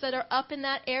friends that are up in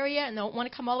that area and don't want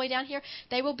to come all the way down here,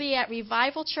 they will be at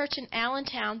Revival Church in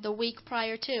Allentown the week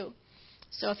prior to.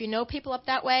 So if you know people up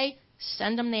that way,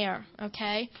 send them there,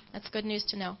 okay? That's good news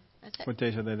to know. That's it. What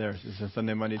days are they there? Is it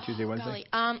Sunday, Monday, Tuesday, Wednesday?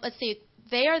 Golly. Let's see.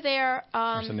 They are there.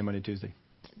 Or Sunday, Monday, Tuesday.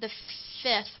 The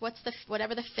 5th.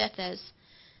 Whatever the 5th is.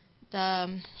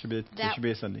 It should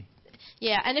be a Sunday.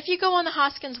 Yeah, and if you go on the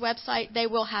Hoskins website, they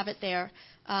will have it there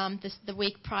the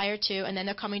week prior to, and then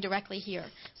they're coming directly here.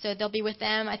 So they'll be with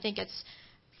them. I think it's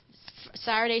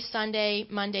Saturday, Sunday,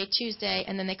 Monday, Tuesday,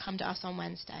 and then they come to us on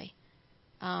Wednesday.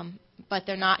 But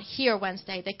they're not here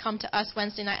Wednesday. They come to us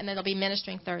Wednesday night, and then they'll be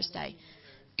ministering Thursday.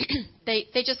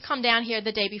 They just come down here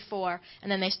the day before, and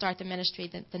then they start the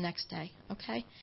ministry the next day. Okay?